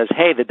morning that says,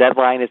 hey, the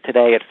deadline is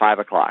today at 5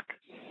 o'clock.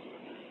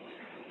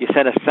 You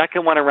send a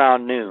second one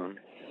around noon,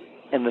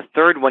 and the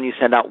third one you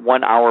send out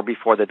 1 hour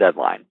before the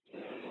deadline.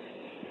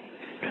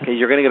 Okay,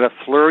 you're going to get a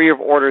flurry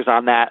of orders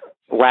on that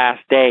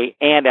last day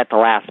and at the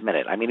last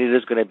minute. I mean, it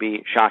is going to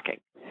be shocking.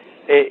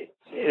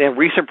 In a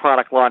recent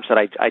product launch that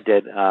I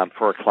did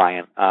for a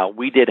client,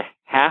 we did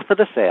half of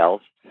the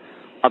sales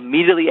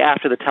immediately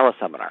after the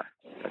teleseminar,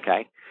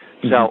 okay?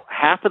 So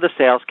half of the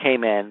sales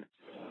came in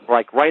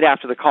like right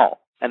after the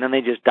call, and then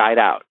they just died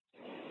out.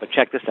 But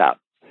check this out.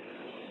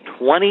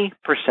 20%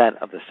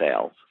 of the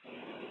sales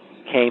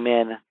came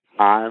in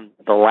on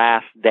the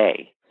last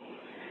day.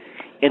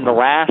 In the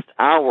last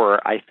hour,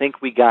 I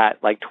think we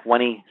got like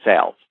 20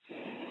 sales.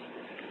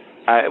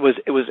 It was.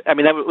 I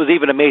mean, that was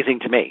even amazing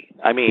to me.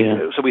 I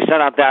mean, so we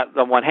sent out that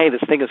the one. Hey, this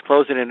thing is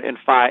closing in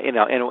 5.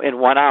 In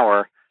 1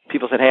 hour.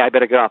 People said, hey, I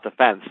better get off the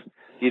fence.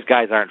 These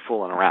guys aren't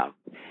fooling around.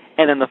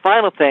 And then the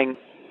final thing,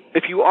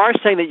 if you are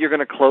saying that you're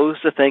going to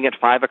close the thing at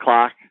 5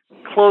 o'clock,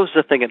 close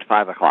the thing at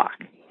 5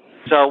 o'clock.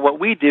 So what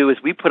we do is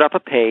we put up a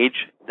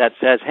page that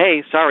says,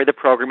 hey, sorry, the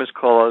program is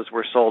closed.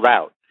 We're sold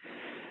out.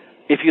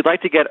 If you'd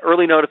like to get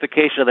early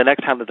notification of the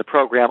next time that the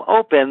program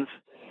opens,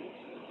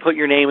 put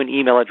your name and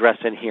email address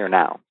in here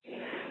now.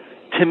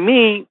 To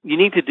me, you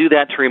need to do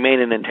that to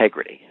remain in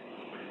integrity.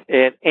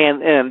 So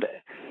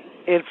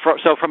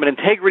from an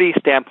integrity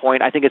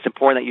standpoint, I think it's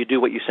important that you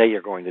do what you say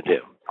you're going to do.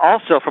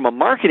 Also, from a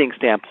marketing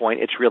standpoint,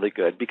 it's really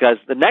good because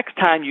the next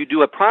time you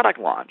do a product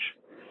launch,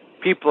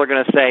 people are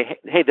going to say,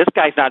 hey, this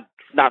guy's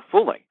not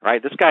fooling,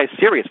 right? This guy's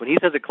serious. When he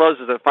says it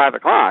closes at 5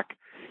 o'clock,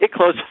 it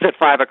closes at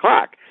 5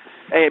 o'clock.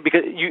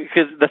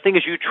 Because the thing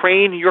is, you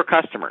train your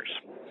customers.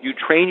 You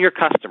train your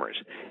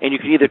customers, and you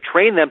can either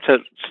train them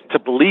to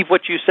believe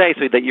what you say,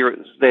 so that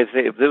they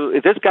say,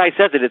 if this guy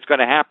says it, it's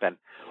going to happen,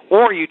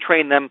 or you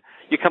train them.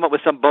 You come up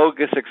with some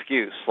bogus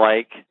excuse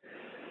like,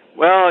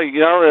 well,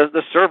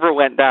 the server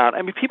went down.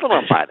 I mean, people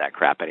don't buy that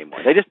crap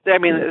anymore. It's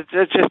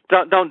just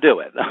don't do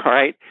it. All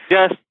right,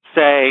 just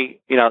say,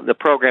 the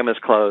program is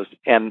closed,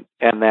 and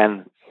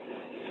then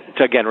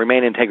to again remain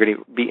in integrity,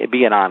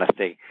 be in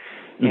honesty.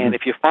 And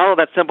if you follow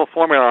that simple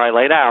formula I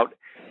laid out,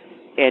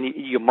 and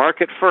you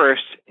market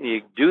first, and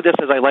you do this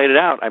as I laid it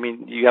out, I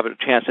mean, you have a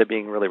chance at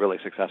being really, really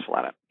successful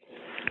at it.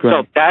 Great.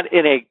 So that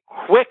in a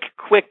quick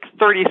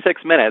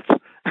 36 minutes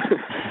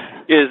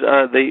is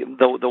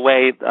the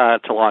way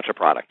to launch a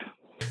product.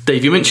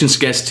 Dave, you mentioned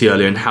scarcity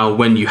earlier and how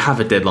when you have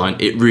a deadline,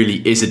 it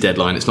really is a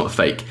deadline. It's not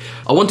fake.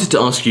 I wanted to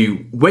ask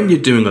you, when you're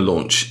doing a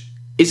launch,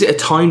 is it a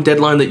time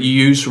deadline that you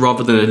use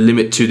rather than a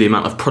limit to the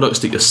amount of products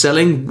that you're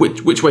selling?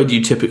 Which way do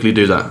you typically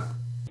do that?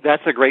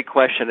 That's a great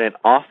question, and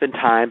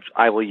oftentimes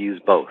I will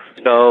use both.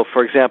 So,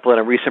 for example, in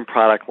a recent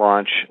product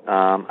launch,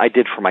 I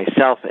did for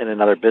myself in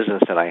another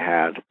business that I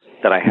have,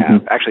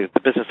 actually the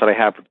business that I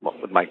have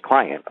with my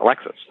client,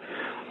 Alexis.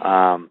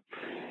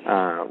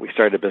 We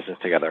started a business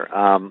together.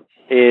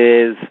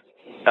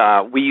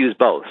 We use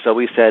both. So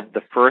we said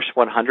the first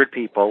 100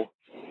 people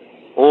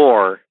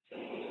or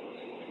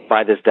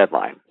by this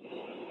deadline.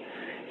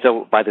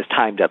 So by this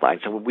time deadline.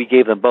 So we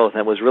gave them both.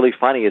 And what was really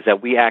funny is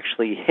that we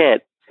actually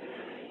hit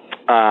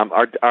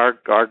our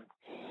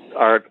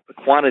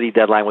quantity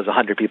deadline was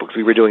 100 people because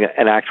we were doing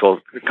an actual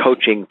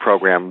coaching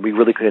program. We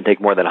really couldn't take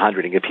more than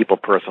 100 and give people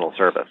personal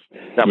service.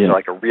 That was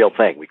like a real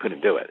thing. We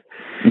couldn't do it.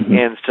 Mm-hmm.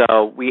 And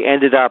so we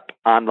ended up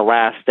on the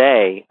last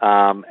day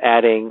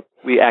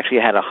we actually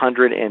had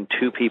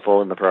 102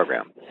 people in the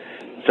program.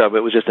 So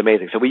it was just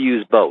amazing. So we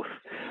use both.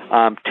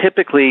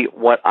 Typically,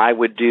 what I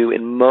would do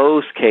in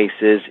most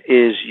cases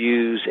is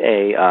use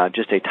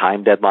just a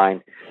time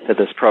deadline that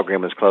this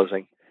program is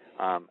closing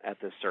at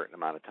this certain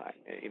amount of time,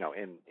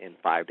 in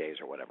 5 days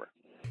or whatever.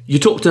 You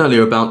talked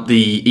earlier about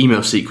the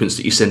email sequence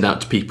that you send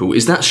out to people.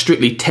 Is that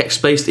strictly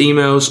text-based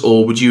emails,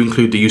 or would you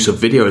include the use of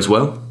video as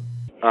well?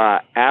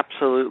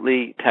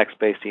 Absolutely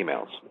text-based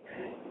emails.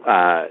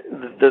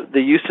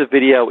 The use of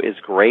video is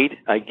great,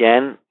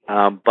 again,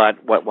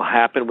 but what will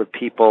happen with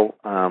people,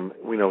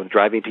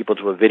 driving people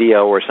to a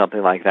video or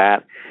something like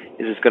that,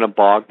 is it's going to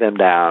bog them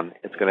down.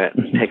 It's going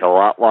to take a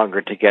lot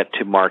longer to get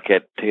to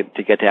market, to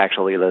get to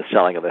actually the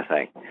selling of the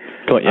thing.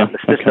 The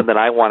system that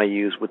I want to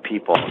use with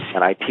people,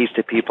 and I teach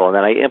to people, and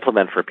then I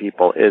implement for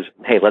people is,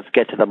 hey, let's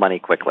get to the money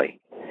quickly.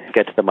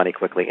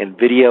 And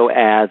video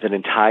adds an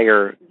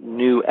entire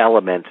new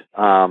element,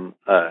 a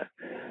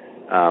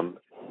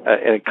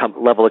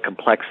level of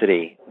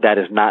complexity that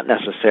is not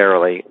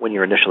necessarily when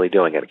you're initially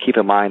doing it. Keep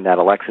in mind that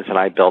Alexis and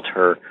I built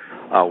her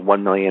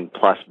 1 million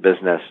plus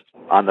business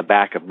on the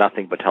back of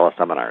nothing but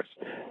teleseminars.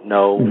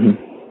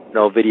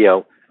 No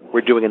video.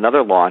 We're doing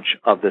another launch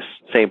of this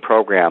same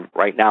program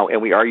right now,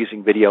 and we are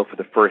using video for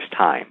the first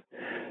time.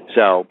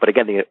 So, but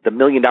again, the $1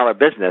 million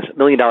business, $1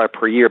 million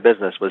per year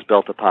business was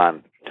built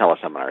upon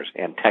teleseminars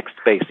and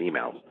text-based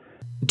emails.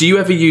 Do you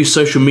ever use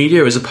social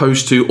media as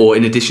opposed to, or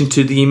in addition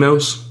to the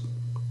emails?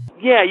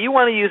 Yeah, you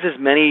want to use as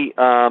many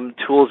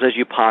tools as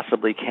you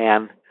possibly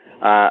can.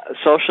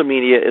 Social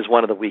media is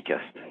one of the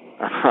weakest.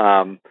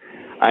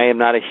 I am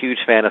not a huge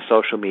fan of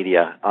social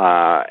media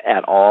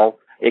at all.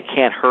 It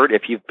can't hurt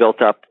if you've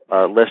built up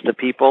a list of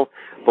people,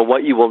 but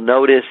what you will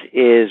notice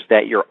is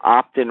that your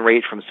opt-in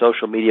rate from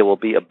social media will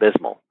be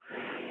abysmal.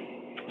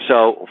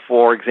 So,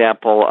 for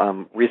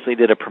example, recently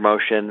did a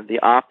promotion. The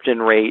opt-in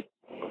rate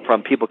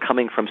from people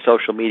coming from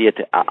social media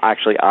to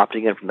actually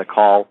opting in from the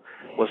call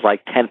was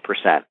like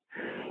 10%.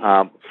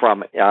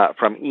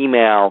 From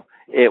email,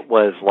 it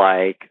was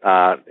like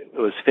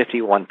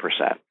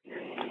 51%.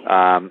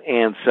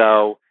 And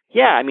so,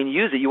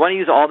 use it. You want to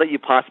use all that you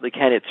possibly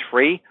can. It's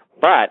free,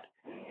 but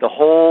the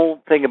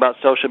whole thing about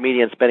social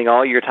media and spending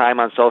all your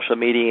time on social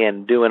media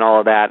and doing all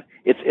of that,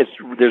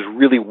 there's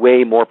really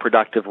way more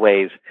productive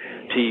ways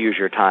to use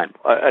your time.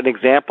 An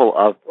example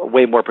of a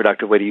way more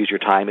productive way to use your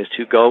time is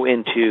to go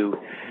into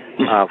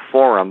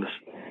forums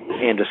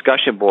and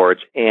discussion boards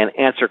and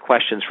answer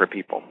questions for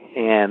people.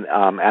 And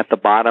at the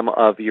bottom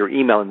of your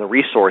email in the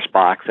resource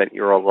box that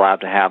you're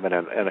allowed to have in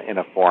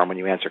a forum when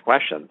you answer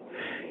questions,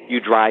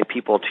 you drive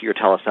people to your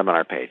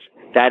teleseminar page.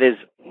 That is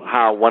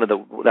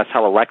that's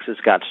how Alexis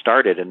got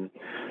started in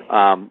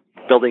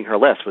building her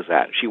list. Was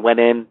that she went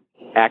in,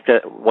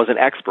 was an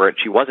expert.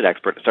 She was an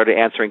expert. Started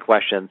answering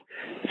questions.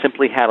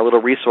 Simply had a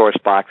little resource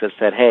box that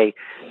said, "Hey,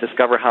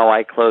 discover how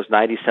I close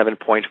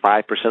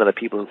 97.5% of the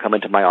people who come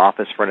into my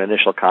office for an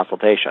initial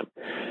consultation.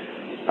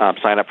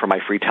 Sign up for my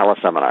free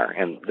teleseminar."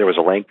 And there was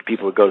a link.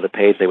 People would go to the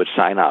page. They would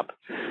sign up.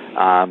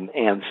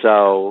 And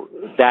so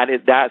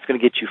that's going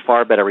to get you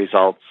far better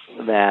results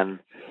than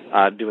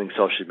doing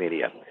social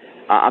media.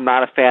 I'm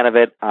not a fan of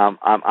it. I'm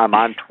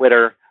on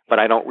Twitter, but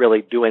I don't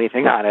really do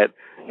anything on it.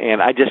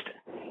 And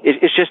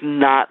it's just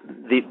not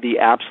the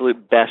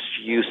absolute best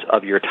use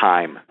of your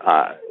time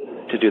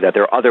to do that.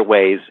 There are other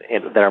ways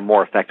that are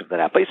more effective than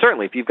that. But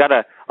certainly, if you've got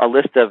a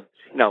list of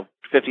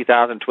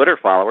 50,000 Twitter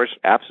followers,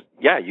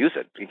 use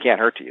it. It can't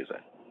hurt to use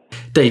it.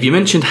 Dave, you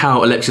mentioned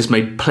how Alexis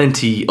made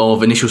plenty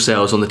of initial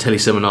sales on the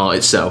teleseminar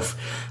itself,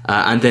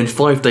 and then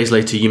 5 days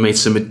later you made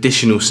some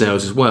additional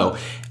sales as well.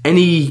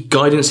 Any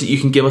guidance that you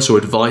can give us or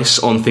advice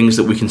on things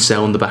that we can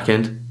sell on the back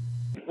end?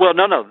 Well,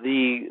 no.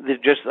 I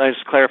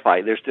just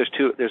clarify.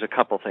 There's a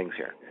couple things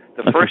here.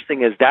 The first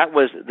thing is that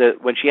was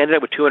when she ended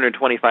up with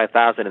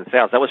 $225,000 in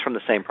sales. That was from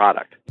the same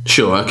product.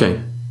 Sure. Okay.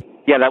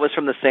 Yeah, that was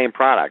from the same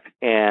product.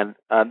 And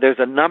there's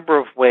a number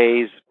of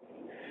ways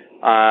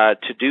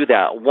to do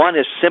that. One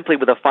is simply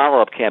with a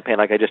follow-up campaign,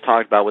 like I just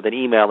talked about, with an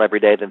email every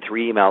day, then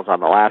 3 emails on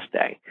the last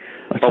day.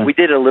 Okay. But we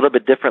did it a little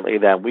bit differently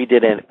then. We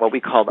did what we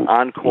called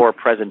encore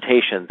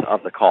presentations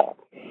of the call.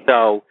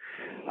 So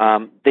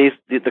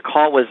the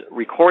call was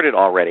recorded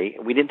already.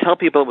 We didn't tell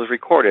people it was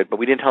recorded, but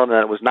we didn't tell them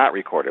that it was not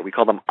recorded. We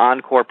called them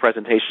encore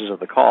presentations of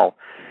the call.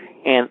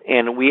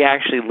 And we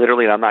actually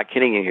literally, and I'm not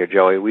kidding you here,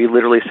 Joey, we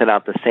literally sent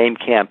out the same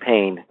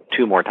campaign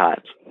 2 more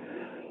times.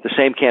 The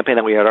same campaign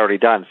that we had already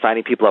done,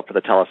 signing people up for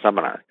the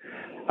teleseminar.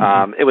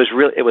 It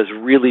was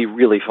really,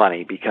 really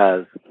funny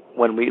because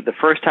the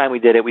first time we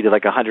did it, we did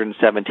like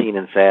 117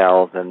 in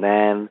sales, and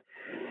then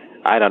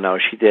I don't know,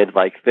 she did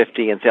like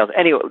 50 in sales.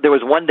 Anyway, there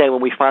was one day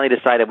when we finally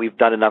decided we've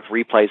done enough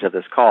replays of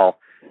this call.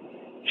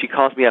 She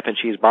calls me up and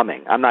she's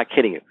bumming. I'm not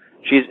kidding you.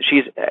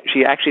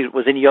 She actually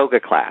was in yoga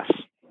class,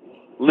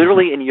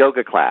 literally in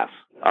yoga class.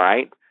 All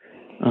right,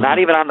 not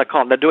even on the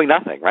call. They're doing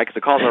nothing, right? Because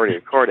the call's already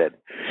recorded.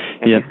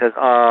 And she says,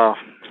 "Oh,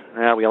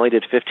 yeah, we only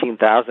did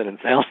 15,000 in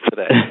sales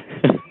today."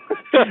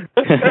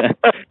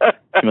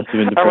 I'm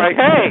like,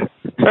 "Hey,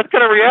 let's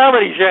get a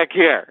reality check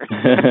here.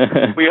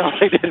 We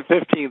only did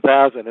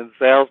 15,000 in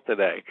sales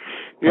today."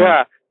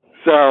 Yeah.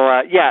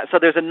 So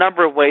there's a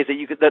number of ways that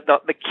you could.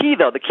 The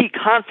key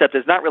concept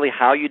is not really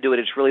how you do it.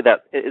 It's really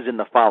that is in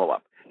the follow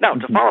up. Now,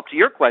 to follow up to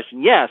your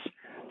question, yes,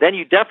 then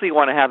you definitely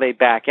want to have a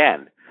back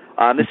end.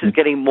 This is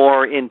getting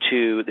more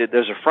into,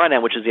 there's a front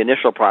end, which is the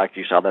initial product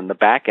you sell, then the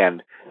back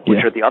end,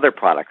 which are the other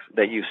products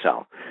that you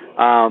sell.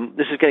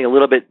 This is getting a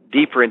little bit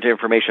deeper into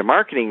information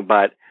marketing,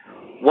 but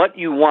what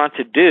you want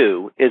to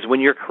do is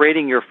when you're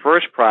creating your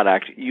first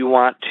product, you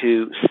want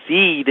to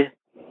seed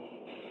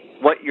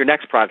what your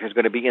next product is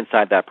going to be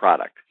inside that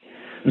product.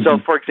 Mm-hmm. So,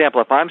 for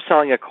example, if I'm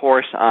selling a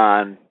course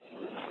on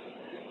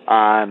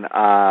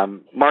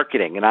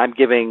marketing, and I'm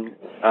giving,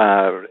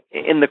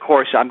 in the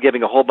course, I'm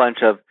giving a whole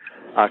bunch of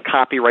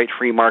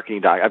copyright-free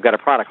marketing doc. I've got a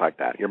product like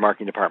that, your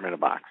marketing department in a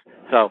box.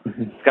 So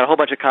it's got a whole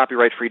bunch of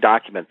copyright-free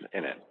documents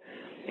in it,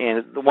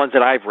 and the ones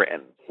that I've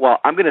written. Well,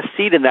 I'm going to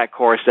seed in that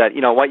course that, you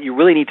know what, you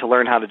really need to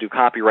learn how to do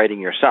copywriting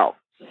yourself.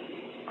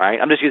 All right?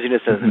 I'm just using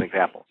this as an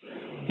example.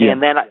 Yeah.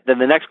 And then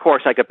the next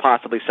course I could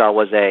possibly sell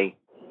was a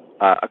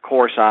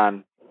course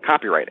on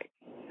copywriting.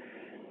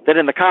 Then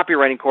in the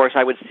copywriting course,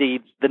 I would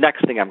seed the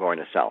next thing I'm going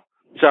to sell.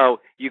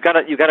 So you got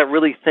to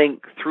really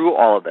think through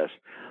all of this.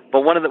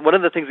 But one of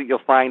the things that you'll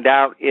find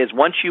out is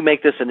once you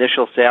make this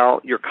initial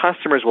sale, your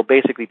customers will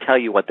basically tell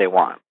you what they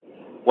want,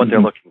 what they're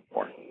looking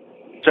for.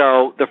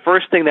 So the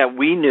first thing that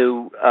we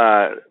knew,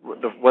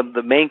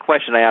 the main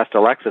question I asked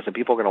Alexis, and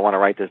people are going to want to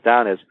write this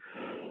down, is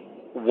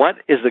what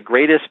is the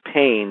greatest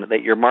pain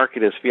that your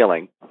market is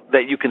feeling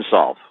that you can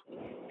solve?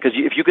 Because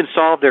if you can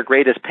solve their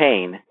greatest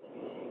pain,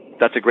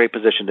 that's a great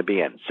position to be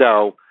in.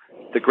 So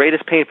the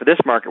greatest pain for this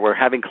market, we're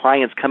having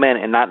clients come in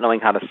and not knowing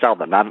how to sell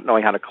them, not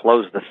knowing how to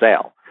close the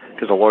sale,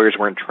 because the lawyers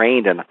weren't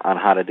trained on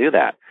how to do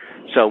that.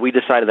 So we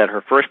decided that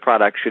her first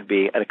product should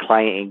be a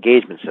client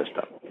engagement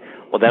system.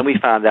 Well, then we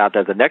found out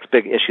that the next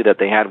big issue that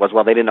they had was,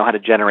 well, they didn't know how to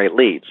generate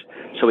leads.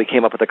 So we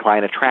came up with a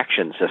client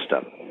attraction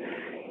system.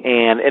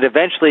 And it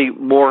eventually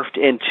morphed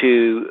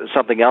into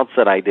something else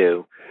that I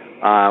do,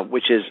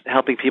 which is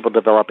helping people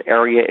develop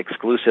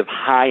area-exclusive,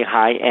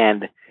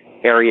 high-end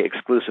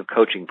area-exclusive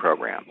coaching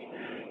programs.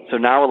 So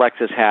now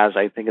Alexis has,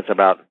 I think it's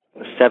about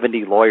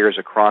 70 lawyers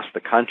across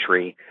the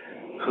country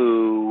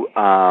who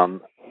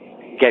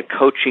get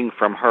coaching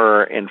from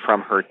her and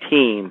from her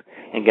team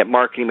and get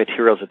marketing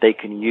materials that they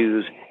can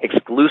use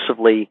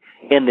exclusively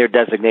in their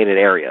designated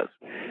areas.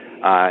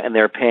 And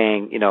they're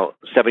paying,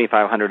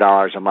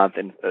 $7,500 a month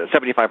and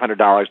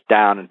 $7,500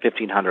 down and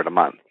 $1,500 a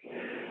month.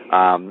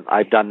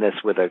 I've done this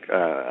with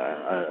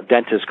a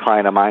dentist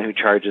client of mine who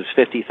charges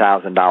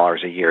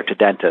 $50,000 a year to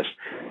dentists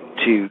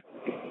to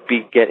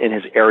get in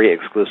his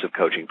area-exclusive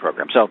coaching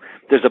program. So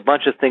there's a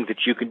bunch of things that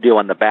you can do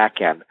on the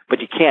back end,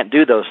 but you can't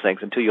do those things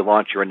until you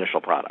launch your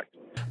initial product.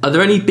 Are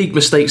there any big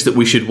mistakes that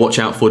we should watch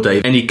out for,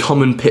 Dave? Any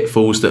common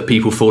pitfalls that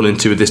people fall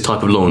into with this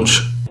type of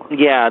launch?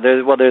 Yeah,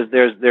 there's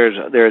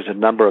a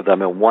number of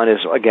them, and one is,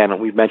 again,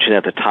 we've mentioned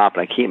at the top,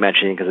 and I keep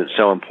mentioning because it's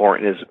so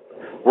important, is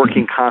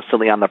working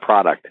constantly on the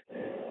product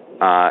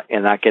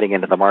and not getting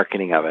into the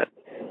marketing of it.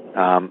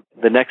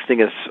 The next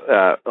thing is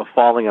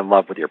falling in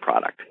love with your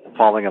product,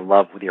 falling in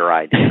love with your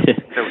idea.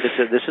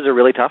 So this is a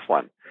really tough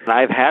one. And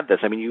I've had this.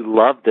 I mean, you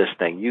love this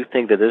thing. You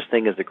think that this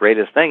thing is the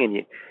greatest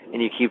thing,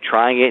 and you keep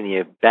trying it, and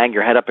you bang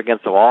your head up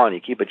against the wall, and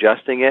you keep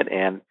adjusting it,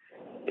 and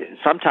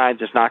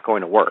sometimes it's not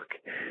going to work.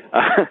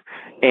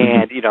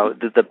 And,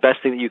 the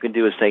best thing that you can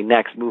do is say,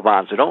 next, move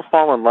on. So don't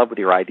fall in love with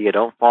your idea.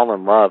 Don't fall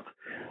in love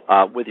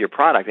with your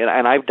product.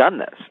 And I've done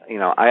this.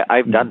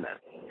 I've done this.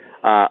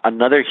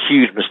 Another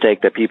huge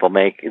mistake that people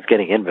make is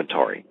getting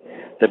inventory.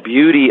 The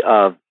beauty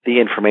of the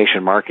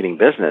information marketing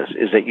business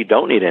is that you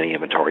don't need any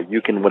inventory.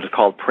 You can what is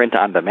called print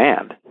on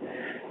demand.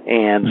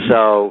 And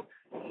so,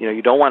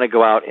 you don't want to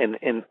go out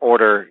and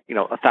order,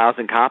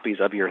 1,000 copies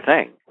of your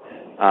thing.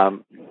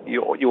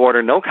 You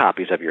order no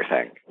copies of your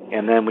thing.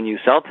 And then when you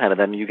sell 10 of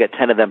them, you get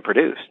 10 of them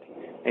produced.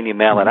 and you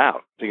mail it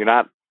out. So you're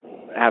not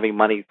having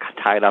money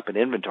tied up in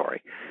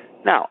inventory.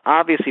 Now,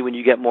 obviously, when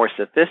you get more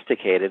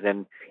sophisticated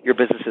and your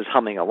business is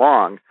humming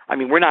along, I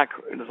mean, we're not,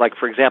 like,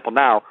 for example,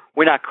 now,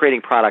 we're not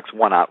creating products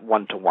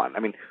one-to-one. I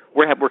mean,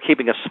 we're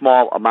keeping a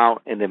small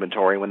amount in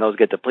inventory. When those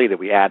get depleted,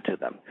 we add to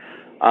them.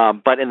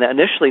 But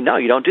initially, no,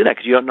 you don't do that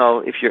because you don't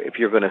know if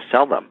you're going to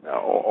sell them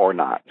or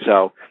not.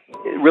 So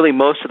really,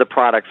 most of the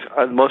products,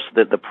 most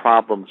of the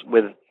problems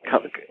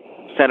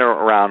center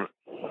around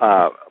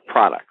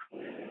products.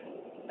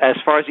 As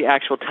far as the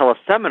actual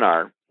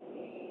teleseminar,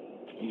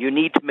 you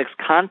need to mix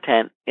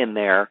content in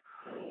there,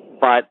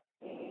 but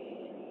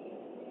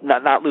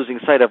not losing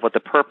sight of what the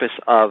purpose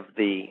of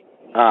the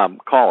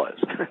call is.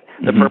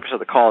 The purpose of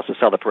the call is to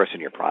sell the person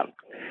your product.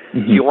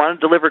 Mm-hmm. You want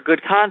to deliver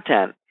good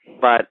content,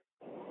 but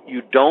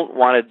you don't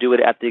want to do it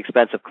at the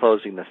expense of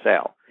closing the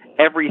sale.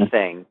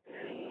 Everything,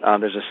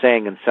 there's a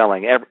saying in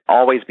selling,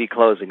 always be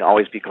closing,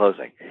 always be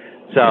closing.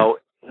 So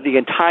the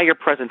entire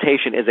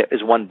presentation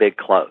is one big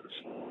close.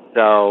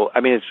 So,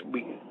 I mean,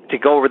 to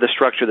go over the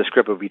structure of the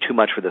script would be too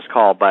much for this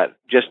call, but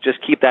just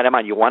keep that in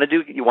mind. You want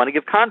to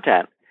give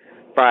content,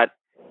 but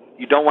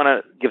you don't want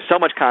to give so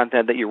much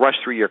content that you rush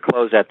through your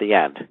close at the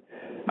end.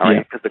 All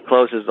right, because the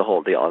close is the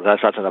whole deal.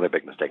 That's another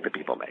big mistake that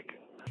people make.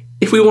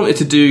 If we wanted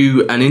to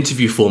do an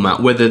interview format,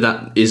 whether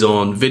that is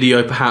on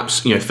video, perhaps,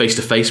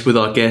 face-to-face with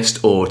our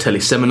guest, or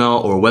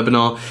teleseminar or a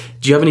webinar,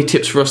 do you have any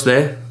tips for us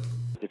there?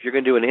 If you're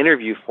going to do an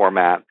interview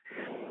format,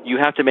 you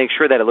have to make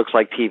sure that it looks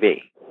like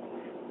TV.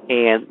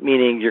 And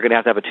meaning you're going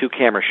to have a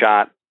 2-camera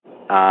shot,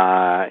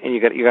 and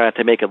you're going to have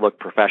to make it look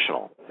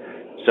professional.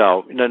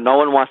 So, no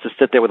one wants to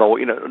sit there no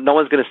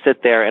one's going to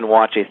sit there and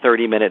watch a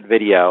 30-minute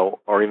video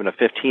or even a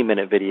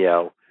 15-minute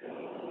video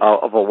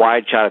of a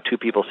wide shot of 2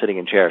 people sitting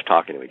in chairs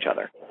talking to each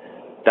other.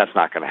 That's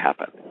not going to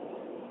happen.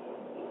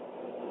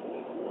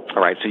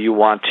 All right, so you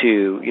want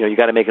to, you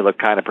got to make it look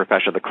kind of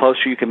professional. The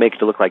closer you can make it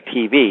to look like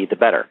TV, the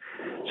better.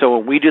 So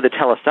when we do the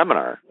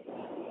teleseminar,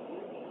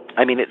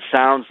 I mean, it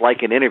sounds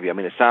like an interview. I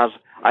mean,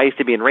 I used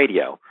to be in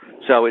radio,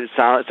 so it's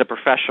a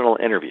professional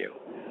interview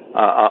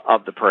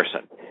of the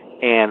person.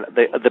 And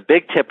the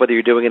big tip, whether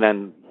you're doing it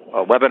on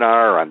a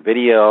webinar or on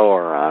video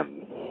or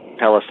on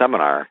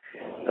teleseminar,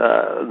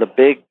 the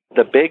big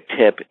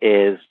tip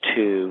is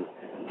to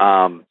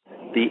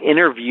the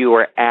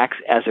interviewer acts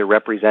as a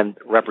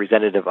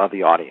representative of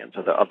the audience,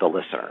 of the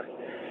listener.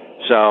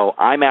 So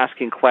I'm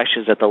asking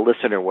questions that the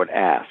listener would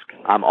ask.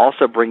 I'm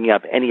also bringing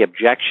up any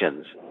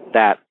objections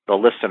that the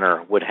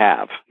listener would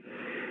have.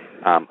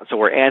 So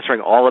we're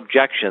answering all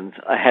objections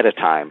ahead of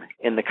time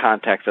in the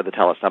context of the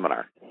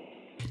teleseminar.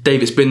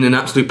 Dave, it's been an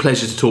absolute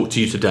pleasure to talk to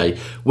you today.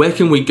 Where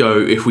can we go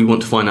if we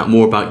want to find out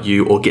more about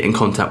you or get in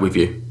contact with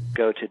you?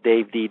 Go to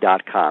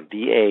davede.com,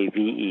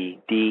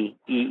 DAVEDEE.com,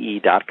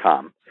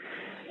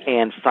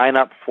 and sign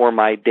up for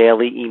my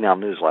daily email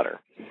newsletter.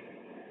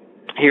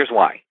 Here's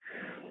why.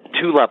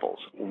 2 levels.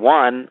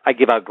 1, I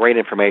give out great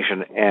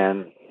information,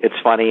 and it's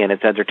funny and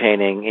it's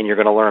entertaining, and you're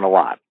going to learn a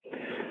lot.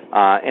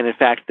 And in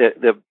fact,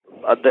 the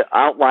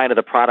outline of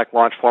the product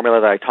launch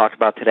formula that I talked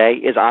about today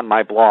is on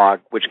my blog,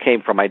 which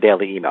came from my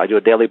daily email. I do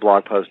a daily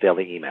blog post,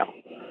 daily email.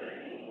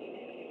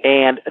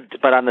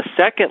 But on the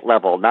second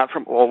level, not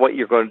from what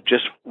you're going to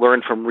just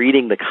learn from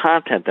reading the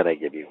content that I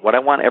give you, what I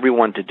want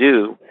everyone to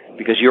do,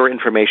 because you're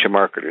information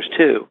marketers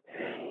too,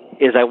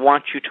 is I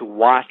want you to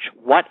watch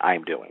what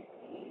I'm doing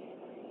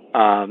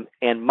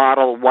and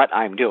model what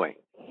I'm doing.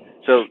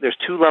 So there's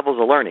 2 levels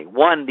of learning.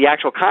 1, the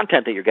actual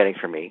content that you're getting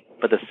from me,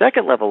 but the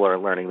second level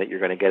of learning that you're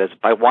going to get is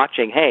by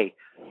watching, hey,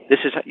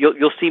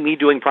 you'll see me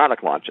doing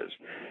product launches.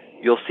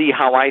 You'll see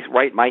how I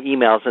write my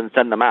emails and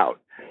send them out.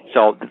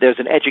 So there's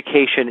an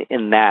education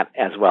in that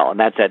as well, and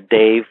that's at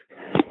Dave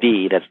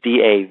D, that's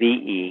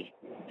DAVEDEE.com.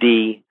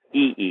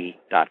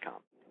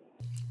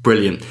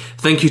 Brilliant.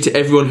 Thank you to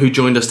everyone who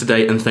joined us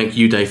today, and thank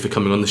you, Dave, for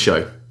coming on the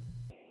show.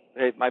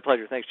 Hey, my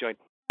pleasure. Thanks, Joey.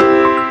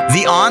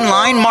 The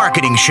Online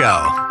Marketing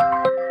Show.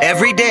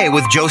 Every day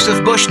with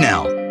Joseph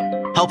Bushnell,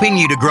 helping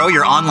you to grow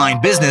your online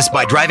business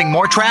by driving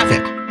more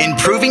traffic,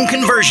 improving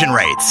conversion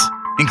rates,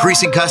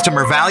 increasing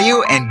customer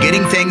value, and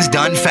getting things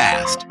done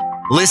fast.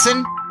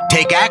 Listen,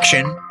 take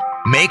action,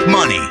 make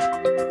money.